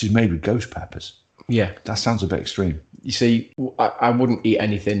 which is made with ghost peppers. Yeah. That sounds a bit extreme. You see, I wouldn't eat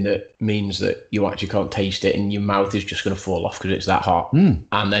anything that means that you actually can't taste it and your mouth is just going to fall off because it's that hot.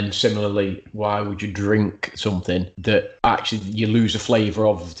 And then similarly, why would you drink something that actually you lose the flavour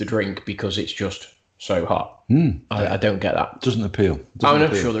of the drink because it's just so hot? I don't get that. Doesn't appeal.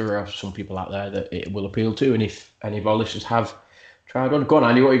 I'm sure there are some people out there that it will appeal to, and if any of our listeners have tried one, go on,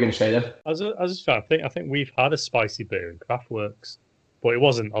 Andy, what are you going to say then? I was just trying to think. I think we've had a spicy beer in Craftworks, but it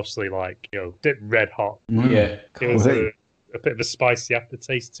wasn't obviously like, red hot. Yeah. It was a bit of a spicy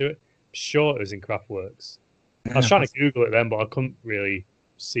aftertaste to it. I'm sure it was in Craftworks. I was trying to Google it then, but I couldn't really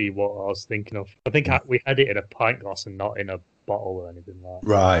see what I was thinking of. I think we had it in a pint glass and not in a bottle or anything like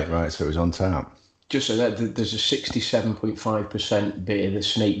that. Right. So it was on tap. Just so that there's a 67.5% beer, the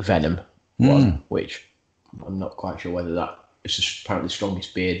Snake Venom one, which I'm not quite sure whether that is apparently the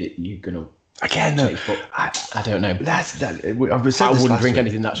strongest beer that you're going to Again, no, but I don't know. I wouldn't drink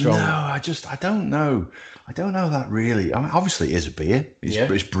anything that strong. No, I don't know. I don't know that really. I mean, obviously, it is a beer.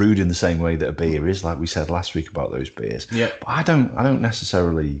 It's brewed in the same way that a beer is, like we said last week about those beers. Yeah. But I don't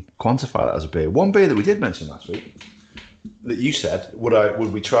necessarily quantify that as a beer. One beer that we did mention last week that you said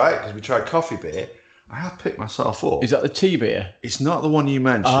would we try it, because we tried coffee beer. I have picked myself up. Is that the tea beer? It's not the one you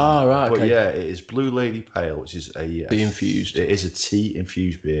mentioned. Ah, right. But okay. yeah, it is Blue Lady Pale, which is a tea infused. It is a tea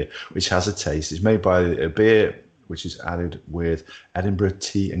infused beer, which has a taste. It's made by a beer which is added with Edinburgh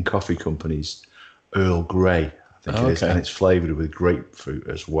Tea and Coffee Company's Earl Grey, I think it is, and it's flavoured with grapefruit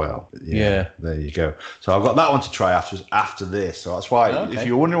as well. Yeah, there you go. So I've got that one to try after this. So that's why, if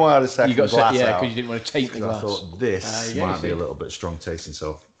you're wondering why I had a second glass out, because you didn't want to take the glass. I thought this might be a little bit strong tasting.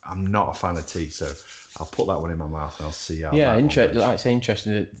 So I'm not a fan of tea, so I'll put that one in my mouth and I'll see how. Yeah, interesting. Like I say,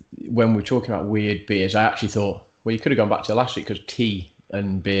 interesting that when we're talking about weird beers, I actually thought, well, you could have gone back to last week because tea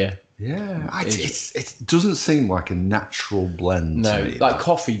and beer. Yeah, it doesn't seem like a natural blend. No, to me, like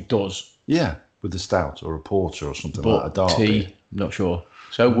coffee does. Yeah, with a stout or a porter or something like a dark tea, beer. not sure.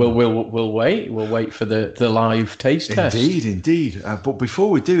 So we'll wait. We'll wait for the live taste test. Indeed. But before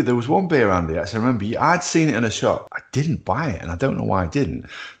we do, there was one beer, Andy. I remember I'd seen it in a shop. I didn't buy it, and I don't know why I didn't.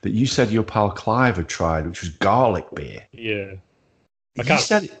 That you said your pal Clive had tried, which was garlic beer. Yeah, You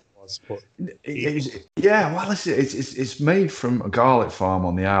said it. Yeah, well, it's made from a garlic farm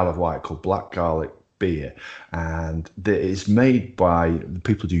on the Isle of Wight called Black Garlic Beer, and it's made by the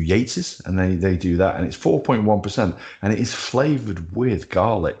people who do Yates's, and they do that, and it's 4.1%, and it is flavoured with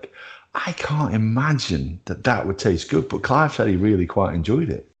garlic. I can't imagine that would taste good, but Clive said he really quite enjoyed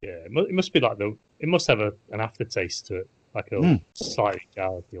it. Yeah, it must be like it must have an aftertaste to it, like a slightly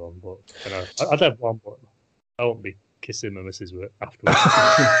garlicky one. But I'd have one, but I won't be kissing my missus with it afterwards.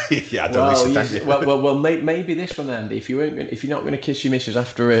 Yeah, I don't well, maybe this one, Andy. If you're not going to kiss your missus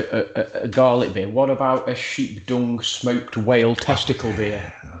after a garlic beer, what about a sheep dung smoked whale testicle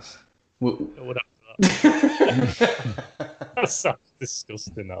beer? What that? That sounds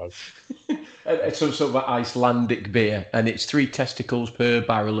disgusting. It's some sort of Icelandic beer, and it's 3 testicles per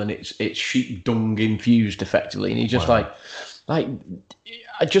barrel, and it's sheep dung infused effectively. And you're just like I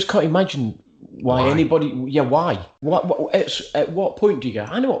just can't imagine. Why anybody? Yeah, why? At what point do you go?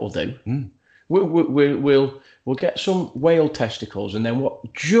 I know what we'll do. We'll get some whale testicles, and then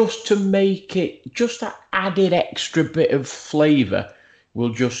just to make it just that added extra bit of flavour, we'll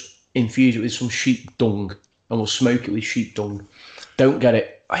just infuse it with some sheep dung, and we'll smoke it with sheep dung. Don't get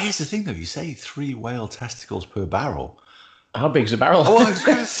it. Here's the thing, though. You say 3 whale testicles per barrel. How big's the barrel? Oh, I was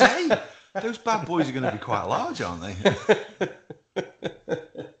going to say those bad boys are going to be quite large, aren't they?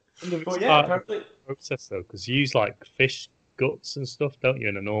 But yeah, process though, because you use like fish guts and stuff, don't you,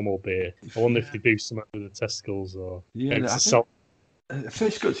 in a normal beer? I wonder if they do something with the testicles or salt.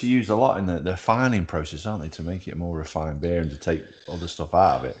 Fish guts are used a lot in the fining process, aren't they, to make it a more refined beer and to take other stuff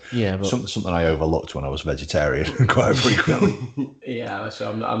out of it. Yeah, but something I overlooked when I was vegetarian quite frequently. Yeah,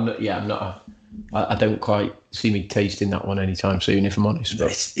 so I'm not. I don't quite see me tasting that one anytime soon, if I'm honest.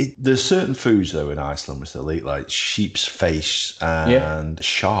 But there's certain foods, though, in Iceland which they'll eat, like sheep's face and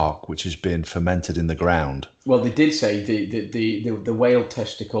shark, which has been fermented in the ground. Well, they did say the whale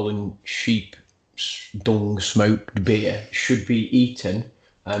testicle and sheep dung smoked beer should be eaten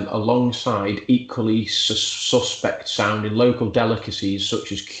alongside equally suspect sounding local delicacies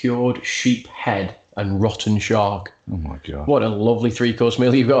such as cured sheep head and rotten shark. Oh my God. What a lovely 3-course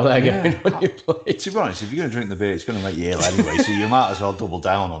meal you've got there going on your plate. To be honest, if you're going to drink the beer, it's going to make you ill anyway, so you might as well double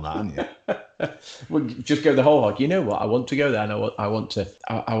down on that, haven't you? We'll just go the whole hog. You know what? I want to go there, and I want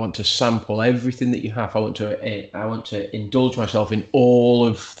to sample everything that you have. I want to indulge myself in all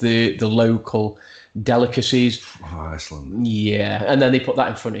of the local delicacies. Oh, Iceland. Yeah, and then they put that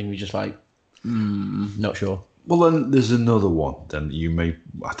in front of you, just like, not sure. Well, then there's another one. Then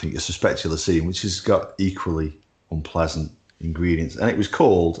I think you suspect you'll have seen, which has got equally unpleasant ingredients, and it's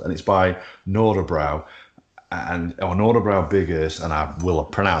by Norderbrow. And Norderbrow Biggers, and I will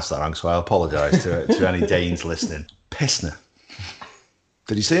pronounce that wrong, so I apologise to any Danes listening. Pilsner.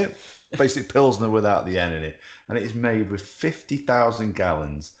 Did you see it? Basically, Pilsner without the N in it. And it is made with 50,000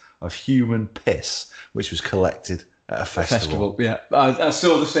 gallons of human piss, which was collected at a festival. Yeah. I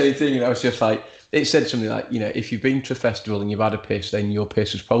saw the same thing, and I was just like, it said something like, if you've been to a festival and you've had a piss, then your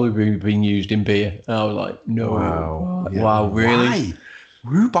piss has probably been used in beer. And I was like, no. Wow. Yeah. Wow, really? Why?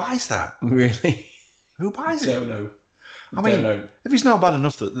 Who buys that? Really? Who buys it? Don't know. I mean, if it's not bad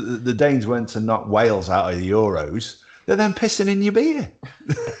enough that the Danes went to knock Wales out of the Euros, they're then pissing in your beer.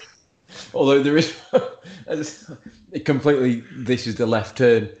 Although there is completely, this is the left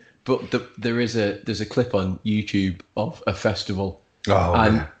turn, but there's a clip on YouTube of a festival,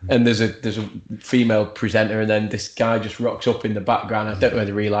 and there's a female presenter, and then this guy just rocks up in the background. I don't know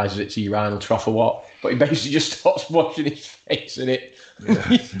whether he realises it's a urinal trough or what, but he basically just starts washing his face in it.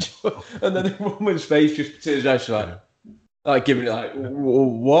 Yeah. And then the woman's face just turns out, she's like giving it like,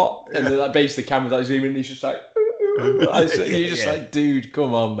 what? And then like basically the camera's like zooming, and he's just like, you're just like, dude,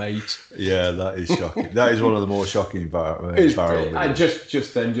 come on, mate. Yeah, that is shocking. That is one of the more shocking viral videos.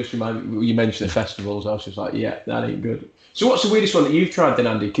 And just remind me, you mentioned the festivals. I was just like, yeah, that ain't good. So what's the weirdest one that you've tried then,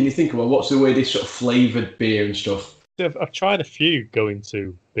 Andy? Can you think of one? What's the weirdest sort of flavoured beer and stuff? I've tried a few going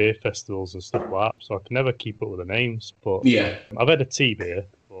to beer festivals and stuff like that, so I can never keep up with the names. But yeah, I've had a tea beer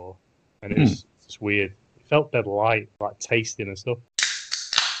before, and it's weird. It felt dead light, like tasting and stuff.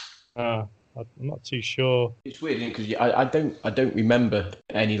 I'm not too sure. It's weird because I don't remember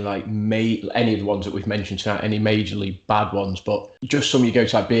any any of the ones that we've mentioned tonight, any majorly bad ones, but just some you go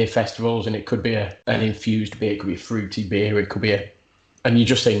to like beer festivals and it could be an infused beer, it could be a fruity beer, it could be and you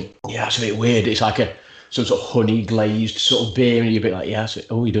just think, yeah, it's a bit weird. It's like some sort of honey glazed sort of beer, and you're a bit like, yeah,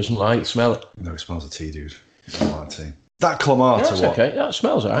 he doesn't like smell it. No, it smells of tea, dude. It smells like tea. That Clamato one. That's okay. That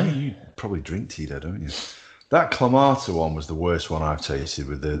smells alright. You probably drink tea there, don't you? That Clamato one was the worst one I've tasted,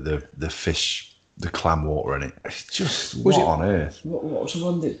 with the fish, the clam water in it. It's just on earth? What was the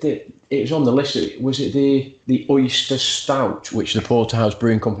one that it was on the list? Was it the oyster stout, which the Porterhouse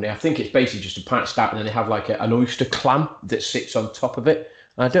Brewing Company? I think it's basically just a pint stout, and then they have like an oyster clam that sits on top of it.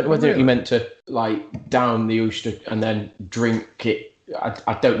 And I don't know whether you meant to like down the oyster and then drink it.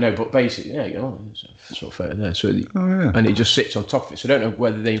 I don't know, but basically, yeah, there's a sort of photo there. So and it just sits on top of it. So I don't know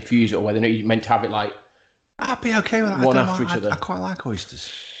whether they infuse it or whether you meant to have it like. I'd be okay with that. One after each other. I quite like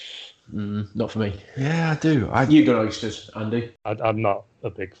oysters. Not for me. Yeah, I do. You got oysters, Andy? I'm not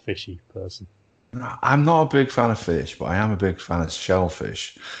a big fishy person. I'm not a big fan of fish, but I am a big fan of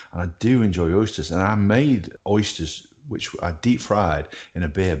shellfish, and I do enjoy oysters. And I made oysters, which I deep fried in a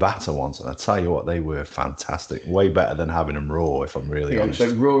beer batter once, and I tell you what, they were fantastic. Way better than having them raw, if I'm really honest.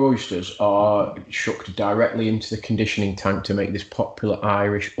 So raw oysters are chucked directly into the conditioning tank to make this popular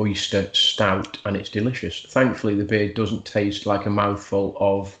Irish oyster stout, and it's delicious. Thankfully, the beer doesn't taste like a mouthful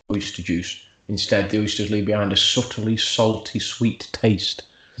of oyster juice. Instead, the oysters leave behind a subtly salty, sweet taste.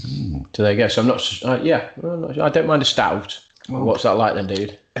 So there you go. So I'm not. I don't mind a stout. Well, what's that like then,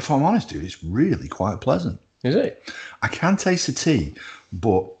 dude? If I'm honest, dude, it's really quite pleasant. Is it? I can taste the tea,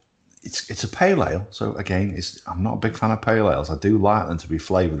 but it's a pale ale. So again, I'm not a big fan of pale ales. I do like them to be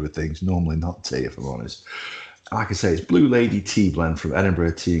flavoured with things, normally not tea, if I'm honest. Like I say, it's Blue Lady Tea Blend from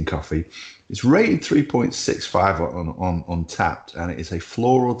Edinburgh Tea and Coffee. It's rated 3.65 on Untapped, and it is a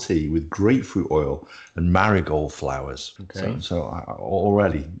floral tea with grapefruit oil and marigold flowers. Okay. So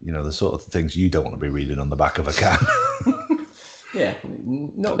already, the sort of things you don't want to be reading on the back of a can. Yeah,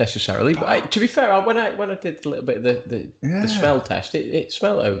 not necessarily. But to be fair, when I did a little bit of the smell test, it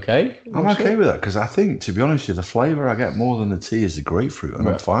smelled okay. I'm okay with that, because I think, to be honest with you, the flavour I get more than the tea is the grapefruit, and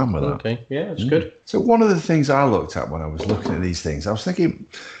I'm fine with that. Okay, yeah, that's good. So one of the things I looked at when I was looking at these things, I was thinking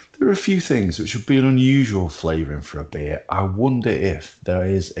there are a few things which would be an unusual flavouring for a beer. I wonder if there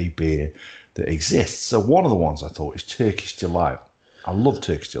is a beer that exists. So one of the ones I thought is Turkish Delight. I love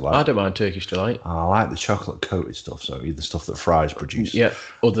Turkish Delight. I don't mind Turkish Delight. I like the chocolate coated stuff, so the stuff that Fry's produce. Yeah,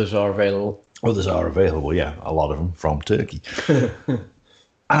 others are available. Yeah, a lot of them from Turkey. And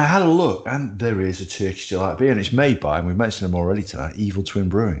I had a look, and there is a Turkish Delight beer, and it's made by, and we've mentioned them already tonight, Evil Twin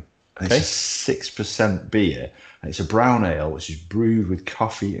Brewing. And it's a 6% beer. And it's a brown ale, which is brewed with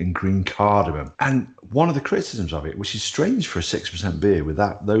coffee and green cardamom. And one of the criticisms of it, which is strange for a 6% beer with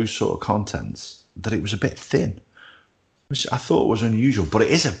those sort of contents, that it was a bit thin, which I thought was unusual. But it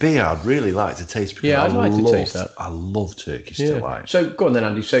is a beer I'd really like to taste. Because I'd like to taste that. I love Turkish Delight. So go on then,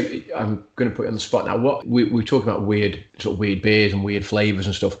 Andy. So I'm going to put you on the spot now. What we're talking about weird beers and weird flavours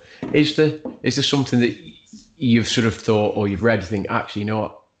and stuff. Is there something that you've sort of thought or you've read, you think, actually, you know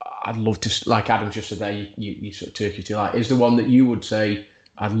what, I'd love to, like Adam just said there, you sort of Turkish Delight. Is there one that you would say,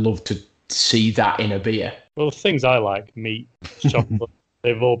 I'd love to see that in a beer? Well, the things I like, meat, chocolate,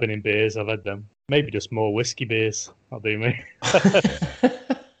 they've all been in beers. I've had them. Maybe just more whiskey beers. That'll do me.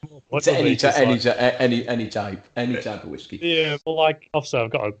 Any type of whiskey. Yeah, well, like, obviously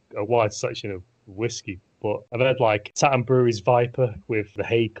I've got a wide section of whiskey, but I've had like Tatton Brewery's Viper with the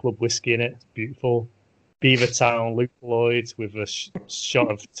Hay Club whiskey in it. It's beautiful. Beavertown Luke Lloyd with a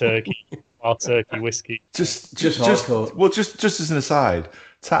shot of turkey, wild turkey whiskey. Just as an aside,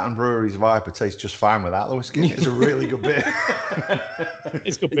 Tatton Brewery's Viper tastes just fine without the whiskey. It's a really good beer.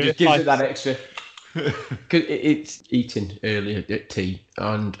 It's good beer. It just gives it that extra. Because it's eating earlier at tea,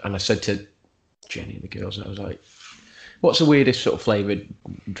 and I said to Jenny and the girls, I was like, what's the weirdest sort of flavoured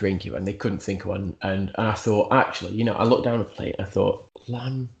drink you? And they couldn't think of one. And I thought, actually, you know, I looked down at the plate and I thought,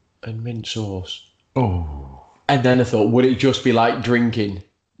 lamb and mint sauce. Oh. And then I thought, would it just be like drinking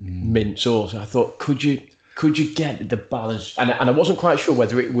mint sauce? I thought, could you get the balance? And I wasn't quite sure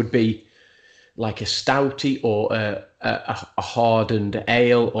whether it would be like a stouty or a hardened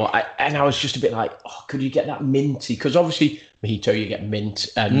ale, and I was just a bit like, oh, could you get that minty? Because obviously mojito you get mint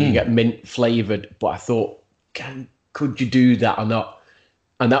and you get mint flavoured, but I thought, could you do that or not?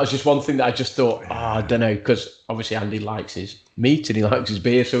 And that was just one thing that I just thought, I don't know, because obviously Andy likes his meat and he likes his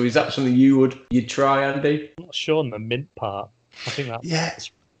beer. So is that something you'd try, Andy? I'm not sure on the mint part. I think that. Yeah.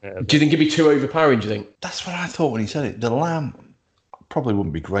 Do you think it'd be too overpowering? Do you think? That's what I thought when he said it. The lamb probably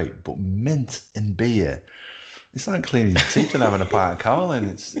wouldn't be great, but mint and beer, it's like cleaning your teeth and having a pint of Carling.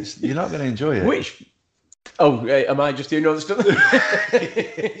 It's you're not going to enjoy it. Which? Oh, am I just doing all this stuff?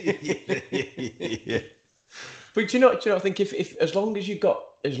 Yeah. But do you not think if as long as you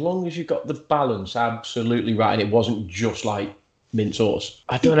got the balance absolutely right, and it wasn't just like mint sauce.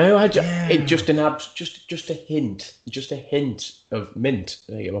 I don't know. It just a hint of mint.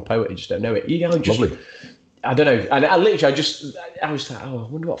 There you go, my poet. I just don't know it. You know, just lovely. I don't know. And I was like, oh, I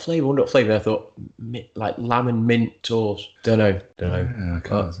wonder what flavour. I thought like lamb and mint sauce. Don't know. Yeah, I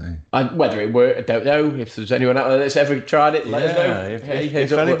can't say. Whether it worked, I don't know. If there's anyone out there that's ever tried it, let us know.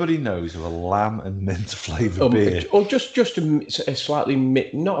 If anybody knows of a lamb and mint flavoured beer, or just a slightly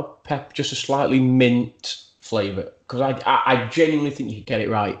mint, not a pep, just a slightly mint flavour. Because I genuinely think you could get it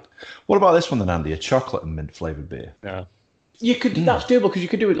right. What about this one then, Andy? A chocolate and mint flavoured beer? Yeah. You could. That's doable because you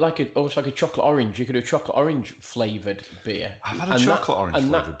could do it almost like a chocolate orange. You could do a chocolate orange flavoured beer. I've had a chocolate orange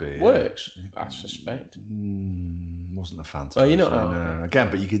flavoured beer. Works, I suspect. Wasn't a fan. Oh, you know. No.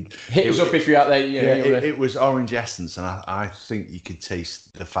 Again, but you could hit us up if you're out there. It was orange essence, and I think you could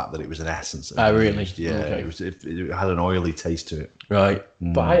taste the fact that it was an essence. Oh, really? Yeah, okay. It had an oily taste to it. Right,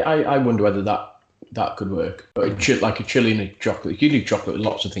 but I wonder whether that could work. But like a chili and a chocolate. You can do chocolate with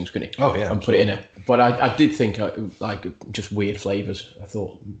lots of things, couldn't you? Oh, yeah. And put it in it. But I did think like just weird flavours. I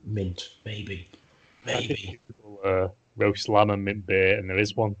thought mint, maybe. Roast lamb and mint beer, and there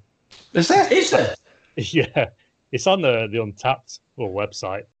is one. Is there? Yeah. It's on the Untapped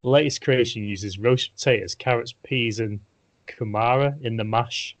website. The latest creation uses roast potatoes, carrots, peas, and kumara in the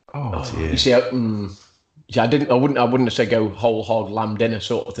mash. Oh dear. You see, I wouldn't have said go whole hog lamb dinner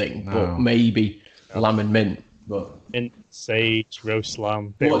sort of thing, but maybe lamb and mint. But mint, sage, roast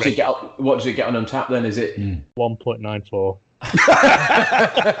lamb. What does it get on Untapped then? Is it 1.94? I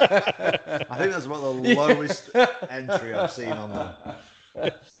think that's about the lowest entry I've seen on there.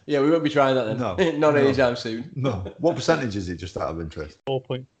 Yeah, we won't be trying that then. No, not anytime soon. No. What percentage is it, just out of interest?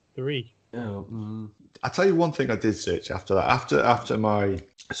 4.3. Oh. I'll tell you one thing I did search after that. After my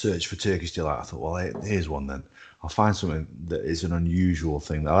search for Turkish Delight, I thought, well, here's one then. I'll find something that is an unusual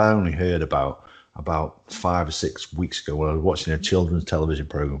thing that I only heard about 5 or 6 weeks ago when I was watching a children's television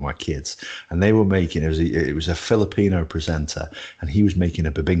program with my kids, and they were making it was a Filipino presenter, and he was making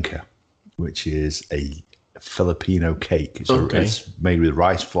a bibinka, which is a Filipino cake. It's made with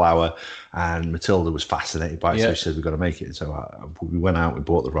rice flour, and Matilda was fascinated by it, so she said, we've got to make it. So we went out, we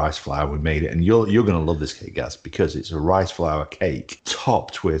bought the rice flour, we made it, and you're going to love this cake, guys, because it's a rice flour cake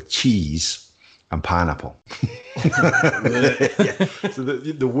topped with cheese and pineapple. So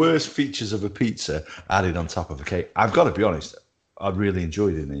the worst features of a pizza added on top of a cake. I've got to be honest, I really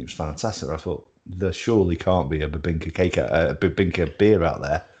enjoyed it, and it was fantastic. I thought there surely can't be a bibinka cake, a bibinka beer out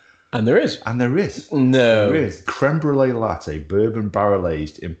there And there is. And there is. No. There is. Creme brulee latte, bourbon barrel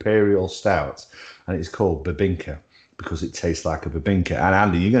aged imperial stout, and it's called Babinka because it tastes like a Babinka. And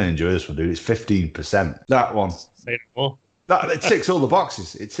Andy, you're going to enjoy this one, dude. It's 15%. That one. Say no more. It ticks all the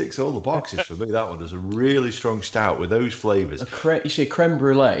boxes. It ticks all the boxes for me. That one is a really strong stout with those flavours. You say creme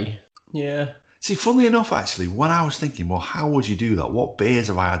brulee? Yeah. See, funnily enough, actually, when I was thinking, well, how would you do that? What beers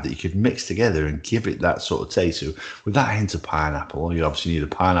have I had that you could mix together and give it that sort of taste? So with that hint of pineapple, you obviously need a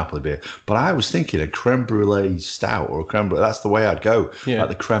pineapple beer. But I was thinking a creme brulee stout or a creme brulee, that's the way I'd go. Yeah. Like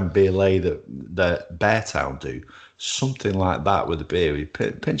the creme brulee that Beartown do. Something like that with a beer. You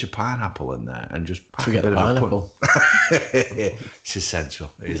pinch a pineapple in there and just forget the pineapple. It's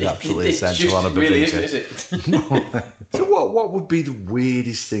essential. It is absolutely essential just on a really Babinka. is it? So what would be the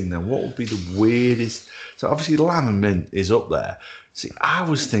weirdest thing then? What would be the weirdest? So obviously lamb and mint is up there. See, I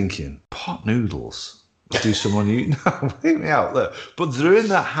was thinking pot noodles. Do someone you no, hear me out there. But they're in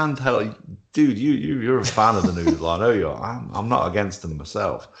that handheld. Dude, you're a fan of the noodle. I know you are. I'm not against them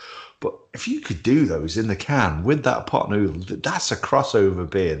myself. But if you could do those in the can with that pot noodle, that's a crossover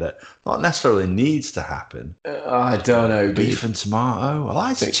beer that not necessarily needs to happen. I don't know. Beef and tomato. I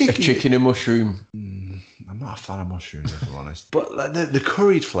like chicken. Chicken and mushroom. I'm not a fan of mushrooms, if I'm honest. But like, the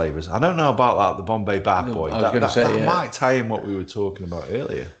curried flavours, I don't know about that, the Bombay Bad Boy. That might tie in what we were talking about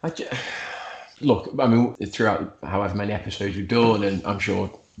earlier. Look, I mean, throughout however many episodes we've done, and I'm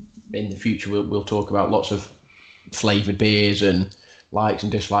sure in the future we'll talk about lots of flavoured beers and likes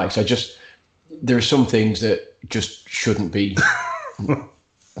and dislikes. There are some things that just shouldn't be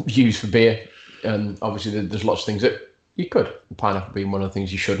used for beer, and obviously there's lots of things that you could. Pineapple being one of the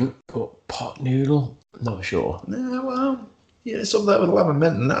things you shouldn't. But pot noodle, not sure. No, well, yeah, some of that with lemon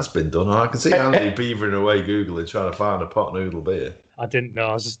mint, and that's been done. I can see Andy beavering away Googling trying to find a pot noodle beer. I didn't know.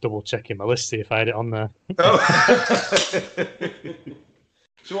 I was just double checking my list, see if I had it on there.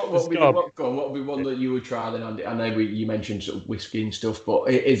 So what would be one that you would try then, Andy? I know you mentioned sort of whiskey and stuff, but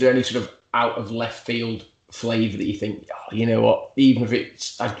is there any sort of out of left field flavour that you think, oh, you know what, even if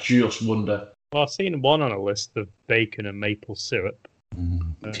it's, I just wonder. Well, I've seen one on a list of bacon and maple syrup.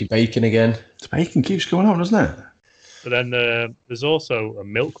 Bacon again. Bacon keeps going on, doesn't it? But then there's also a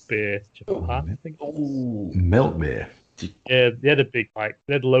milk beer, Japan, I think. Oh, milk beer. Yeah, they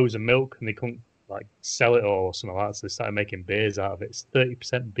had loads of milk and they couldn't sell it all or something like that, so they started making beers out of it. It's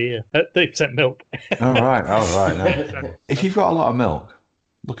 30% beer, 30% milk. All right. No. If you've got a lot of milk,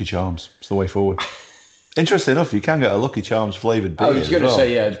 Lucky Charms, it's the way forward. Interesting enough, you can get a Lucky Charms flavoured beer. I was going to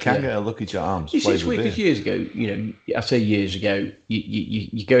say, yeah. You can get a Lucky Charms flavoured beer. It's weird, because years ago, I say years ago,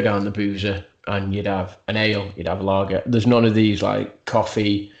 you go down the boozer and you'd have an ale, you'd have a lager. There's none of these like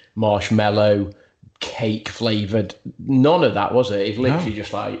coffee, marshmallow, cake flavoured. None of that, was it? It's literally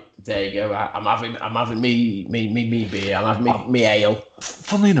just like, there you go. I'm having me beer. I'm having me ale.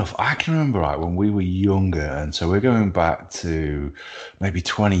 Funnily enough, I can remember when we were younger, and so we're going back to maybe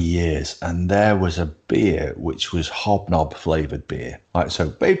 20 years, and there was a beer which was hobnob flavoured beer.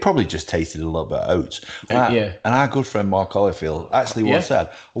 So it probably just tasted a little bit of oats. And our good friend Mark Hollifield actually once said,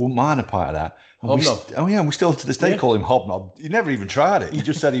 I wouldn't mind a pint of that. And we still to this day call him Hobnob. He never even tried it. He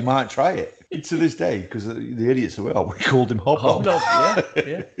just said he might try it. To this day, because the idiots we called him Hobnob.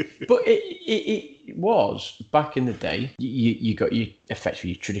 Yeah. But it was back in the day. You got your effectively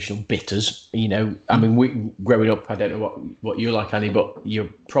your traditional bitters. I mean, we growing up, I don't know what you're like, Annie, but you're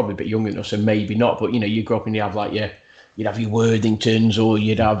probably a bit younger than us, so maybe not. But you grew up and you have you'd have your Worthingtons, or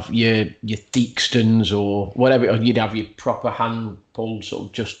you'd have your Theakstons, or whatever, or you'd have your proper hand pulled sort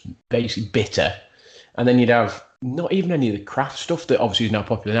of just basically bitter, and then you'd have not even any of the craft stuff that obviously is now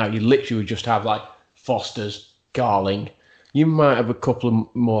popular now. You literally would just have like Foster's, Garling. You might have a couple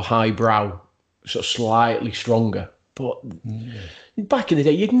of more highbrow, sort of slightly stronger. But back in the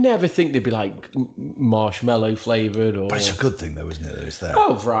day, you'd never think they'd be like marshmallow flavoured. But it's a good thing though, isn't it, that it's there?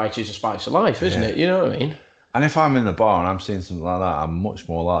 Oh, variety is a spice of life, isn't it? You know what I mean? And if I'm in the bar and I'm seeing something like that, I'm much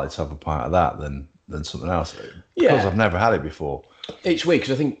more likely to have a pint of that than something else. Because I've never had it before. It's weird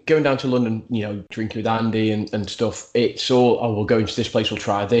because I think going down to London, drinking with Andy and stuff, it's all, we'll go into this place, we'll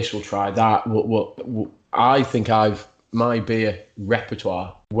try this, we'll try that. I think my beer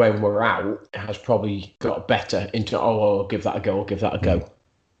repertoire when we're out has probably got better into, I'll give that a go,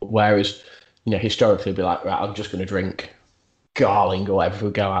 Whereas, historically, it'd be like, right, I'm just going to drink Garling or whatever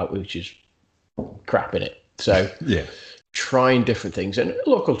we go out, which is crap in it. So trying different things. And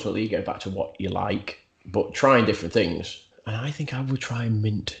look, ultimately, you go back to what you like, but trying different things. And I think I would try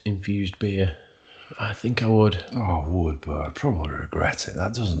mint-infused beer. I think I would. Oh, I would, but I'd probably regret it.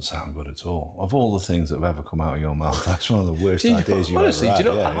 That doesn't sound good at all. Of all the things that have ever come out of your mouth, that's one of the worst ideas you've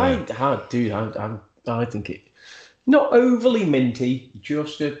ever had. I think it... Not overly minty,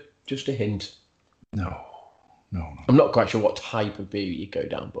 just a Just a hint. No. I'm not quite sure what type of beer you go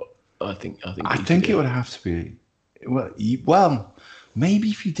down, but I think it would have to be. Well, maybe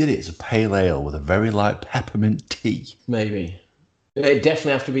if you did it as a pale ale with a very light peppermint tea. Maybe. It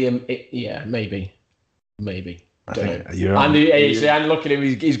definitely have to be maybe. And look at him.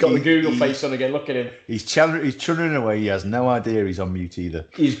 He's got the Google face on again. Look at him. He's chuttering away. He has no idea he's on mute either.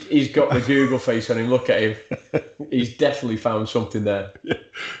 He's got the Google face on him. Look at him. He's definitely found something there.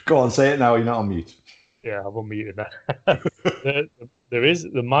 Go on, say it now. You're not on mute. Yeah, I've unmuted that.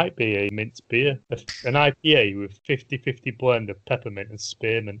 There might be a mint beer, an IPA with 50-50 blend of peppermint and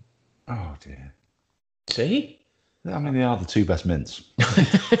spearmint. Oh dear. See? I mean, they are the two best mints.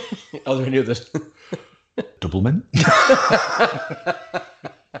 Are there any others? Double mint.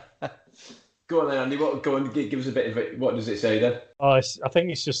 Go on then, Andy. Go on, give us a bit of it. What does it say then? I think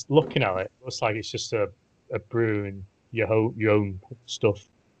it's just looking at it. It looks like it's just a brewing your own stuff.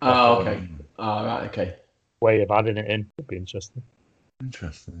 Oh, okay. Right, okay. Way of adding it in would be interesting.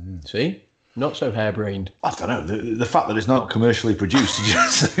 Interesting. Yeah. See? Not so harebrained. I don't know. The fact that it's not commercially produced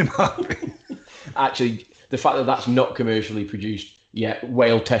suggests it might be. Actually, the fact that that's not commercially produced,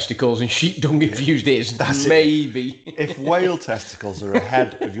 whale testicles and sheep dung infused is. That's maybe. If whale testicles are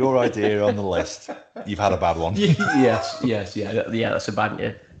ahead of your idea on the list, you've had a bad one. Yes, that's a bad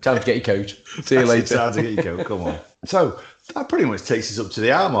one. Time to get your coat. See you later. Time to get your coat. Come on. So that pretty much takes us up to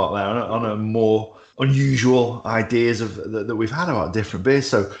the hour mark there on a more unusual ideas that we've had about different beers.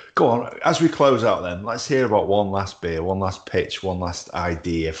 So go on, as we close out then, let's hear about one last beer, one last pitch, one last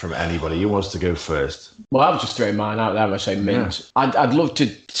idea from anybody. Who wants to go first? Well, I'm just throwing mine out there. I say mint. Yeah. I'd love to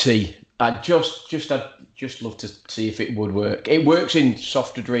see. I'd just love to see if it would work. It works in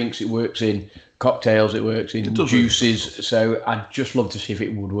softer drinks. It works in cocktails. It works in juices. So I'd just love to see if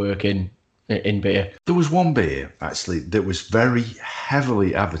it would work in beer. There was one beer actually that was very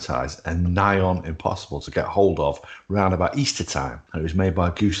heavily advertised and nigh on impossible to get hold of round about Easter time, and it was made by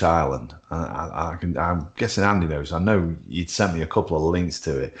Goose Island. I'm guessing Andy knows. I know you'd sent me a couple of links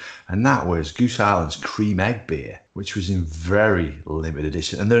to it, and that was Goose Island's cream egg beer, which was in very limited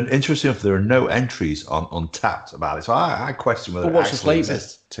edition. And then, interesting enough, there are no entries on Untapped about it. So I question whether what's the flavour?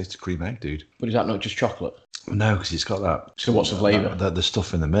 Tastes of cream egg, dude. But is that not just chocolate? No, because it's got that. So what's the flavour? The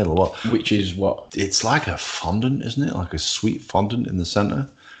stuff in the middle. What? Which is what? It's like a fondant, isn't it? Like a sweet fondant in the centre.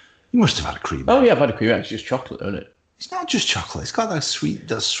 You must have had a cream egg. Oh yeah, I've had a cream egg. It's just chocolate, isn't it? It's not just chocolate. It's got that sweet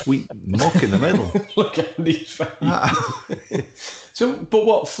muck in the middle. Look at these face. So, but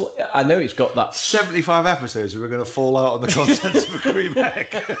what? I know it's got that. 75 episodes we're going to fall out on the contents of a cream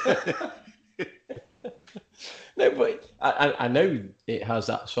egg. No, but I know it has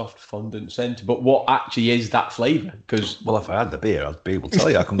that soft fondant scent, but what actually is that flavour? Because if I had the beer, I'd be able to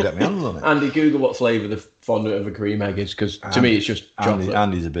tell you. I couldn't get my hands on it. Andy, Google what flavour the fondant of a cream egg is, because to me it's just chocolate.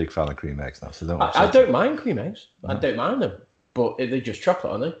 Andy's a big fan of cream eggs now, so I don't mind cream eggs. No. I don't mind them, but they're just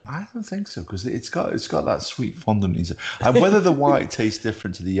chocolate, aren't they? I don't think so, because it's got that sweet fondant. Whether the white tastes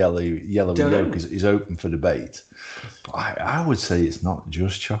different to the yellowy yolk is open for debate. But I would say it's not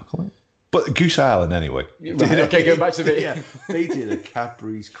just chocolate. But Goose Island, anyway. Right, okay, go back to the yeah. They did a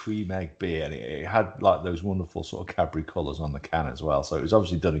Cadbury's cream egg beer, and it had like those wonderful sort of Cadbury colours on the can as well. So it was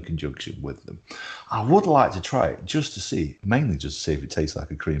obviously done in conjunction with them. I would like to try it just to see, mainly just to see if it tastes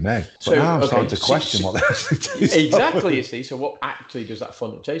like a cream egg. But now I'm starting to question what they actually taste exactly, like. You see. So what actually does that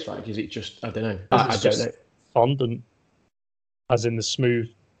fondant taste like? Is it just, I don't know. I don't know. Fondant, as in the smooth,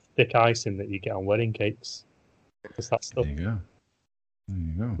 thick icing that you get on wedding cakes. It's that stuff. There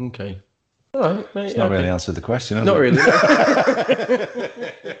you go. Okay. All right, mate. It's not really answered the question, has it? Not really.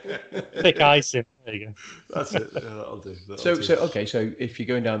 Thick icing. There you go. That's it. Yeah, that'll do. So if you're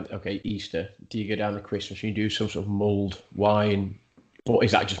going down, Easter, do you go down to Christmas and you do some sort of mulled wine? Or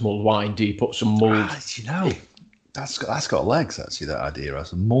is that just mulled wine? Do you put some mulled? That's got legs. Actually, that idea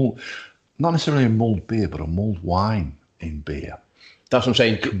as a mulled, not necessarily a mulled beer, but a mulled wine in beer. That's what I'm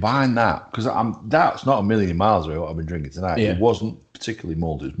saying. Combine that, because that's not a million miles away what I've been drinking tonight. Yeah. It wasn't particularly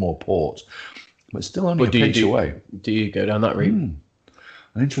mulled, it was more port. But it's still only a pinch away. Do you go down that route? And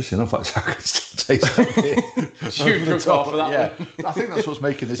interesting enough, that's how I can still taste it. Shoot from top of that one. I think that's what's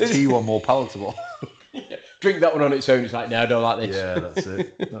making this tea one more palatable. Yeah. Drink that one on its own. It's like, no, I don't like this. Yeah,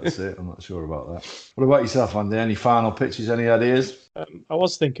 that's it. I'm not sure about that. What about yourself, Andy? Any final pitches, any ideas? I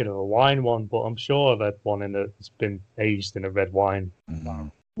was thinking of a wine one, but I'm sure I've had one that's been aged in a red wine. Mm-hmm.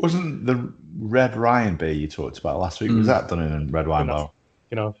 Wasn't the Red Ryan beer you talked about last week, was that done in a red wine barrel?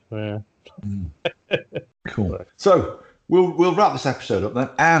 Cool. So we'll wrap this episode up then,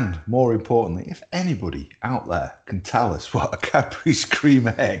 and more importantly, if anybody out there can tell us what a Cadbury's cream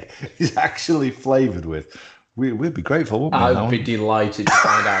egg is actually flavoured with, We'd be grateful, wouldn't we? I'd be delighted to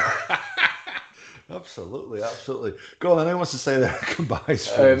find out. Absolutely. Go on, then. Who wants to say their goodbyes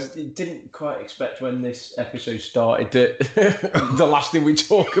first? Didn't quite expect when this episode started that the last thing we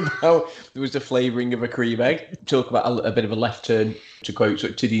talk about was the flavouring of a cream egg. Talk about a bit of a left turn, to quote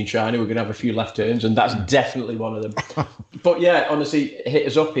sort of Tiddy and Shiny. We're going to have a few left turns, and that's definitely one of them. But yeah, honestly, hit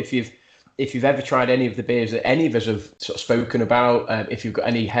us up if you've ever tried any of the beers that any of us have sort of spoken about. If you've got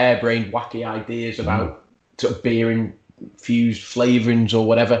any harebrained, wacky ideas about sort of beer and infused flavourings or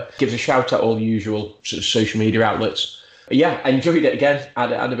whatever, give us a shout out, all the usual sort of social media outlets. But yeah, I enjoyed it again.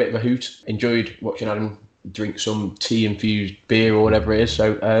 Had a bit of a hoot. Enjoyed watching Adam drink some tea infused beer or whatever it is.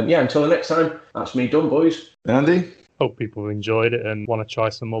 So yeah, until the next time, that's me done, boys. Andy? Hope people have enjoyed it and want to try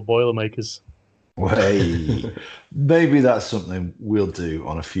some more Boilermakers. Hey, maybe that's something we'll do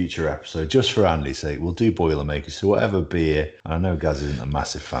on a future episode, just for Andy's sake. We'll do Boilermakers, so whatever beer. I know Gaz isn't a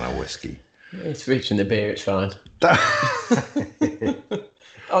massive fan of whiskey. It's rich in the beer, it's fine.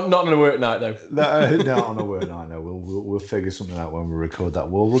 I'm not on a work night though. Not on a work night. No, we'll figure something out when we record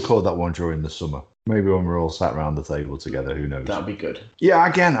that. We'll record that one during the summer. Maybe when we're all sat around the table together. Who knows? That'd be good. Yeah,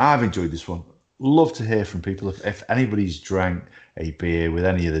 again, I've enjoyed this one. Love to hear from people. If anybody's drank a beer with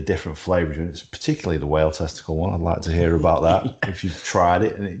any of the different flavours, and it's particularly the whale testicle one, I'd like to hear about that. If you've tried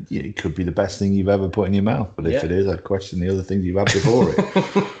it, and it could be the best thing you've ever put in your mouth. But if it is, I'd question the other things you've had before it.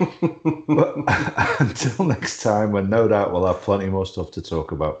 But until next time, when no doubt we'll have plenty more stuff to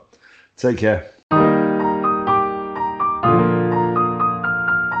talk about. Take care.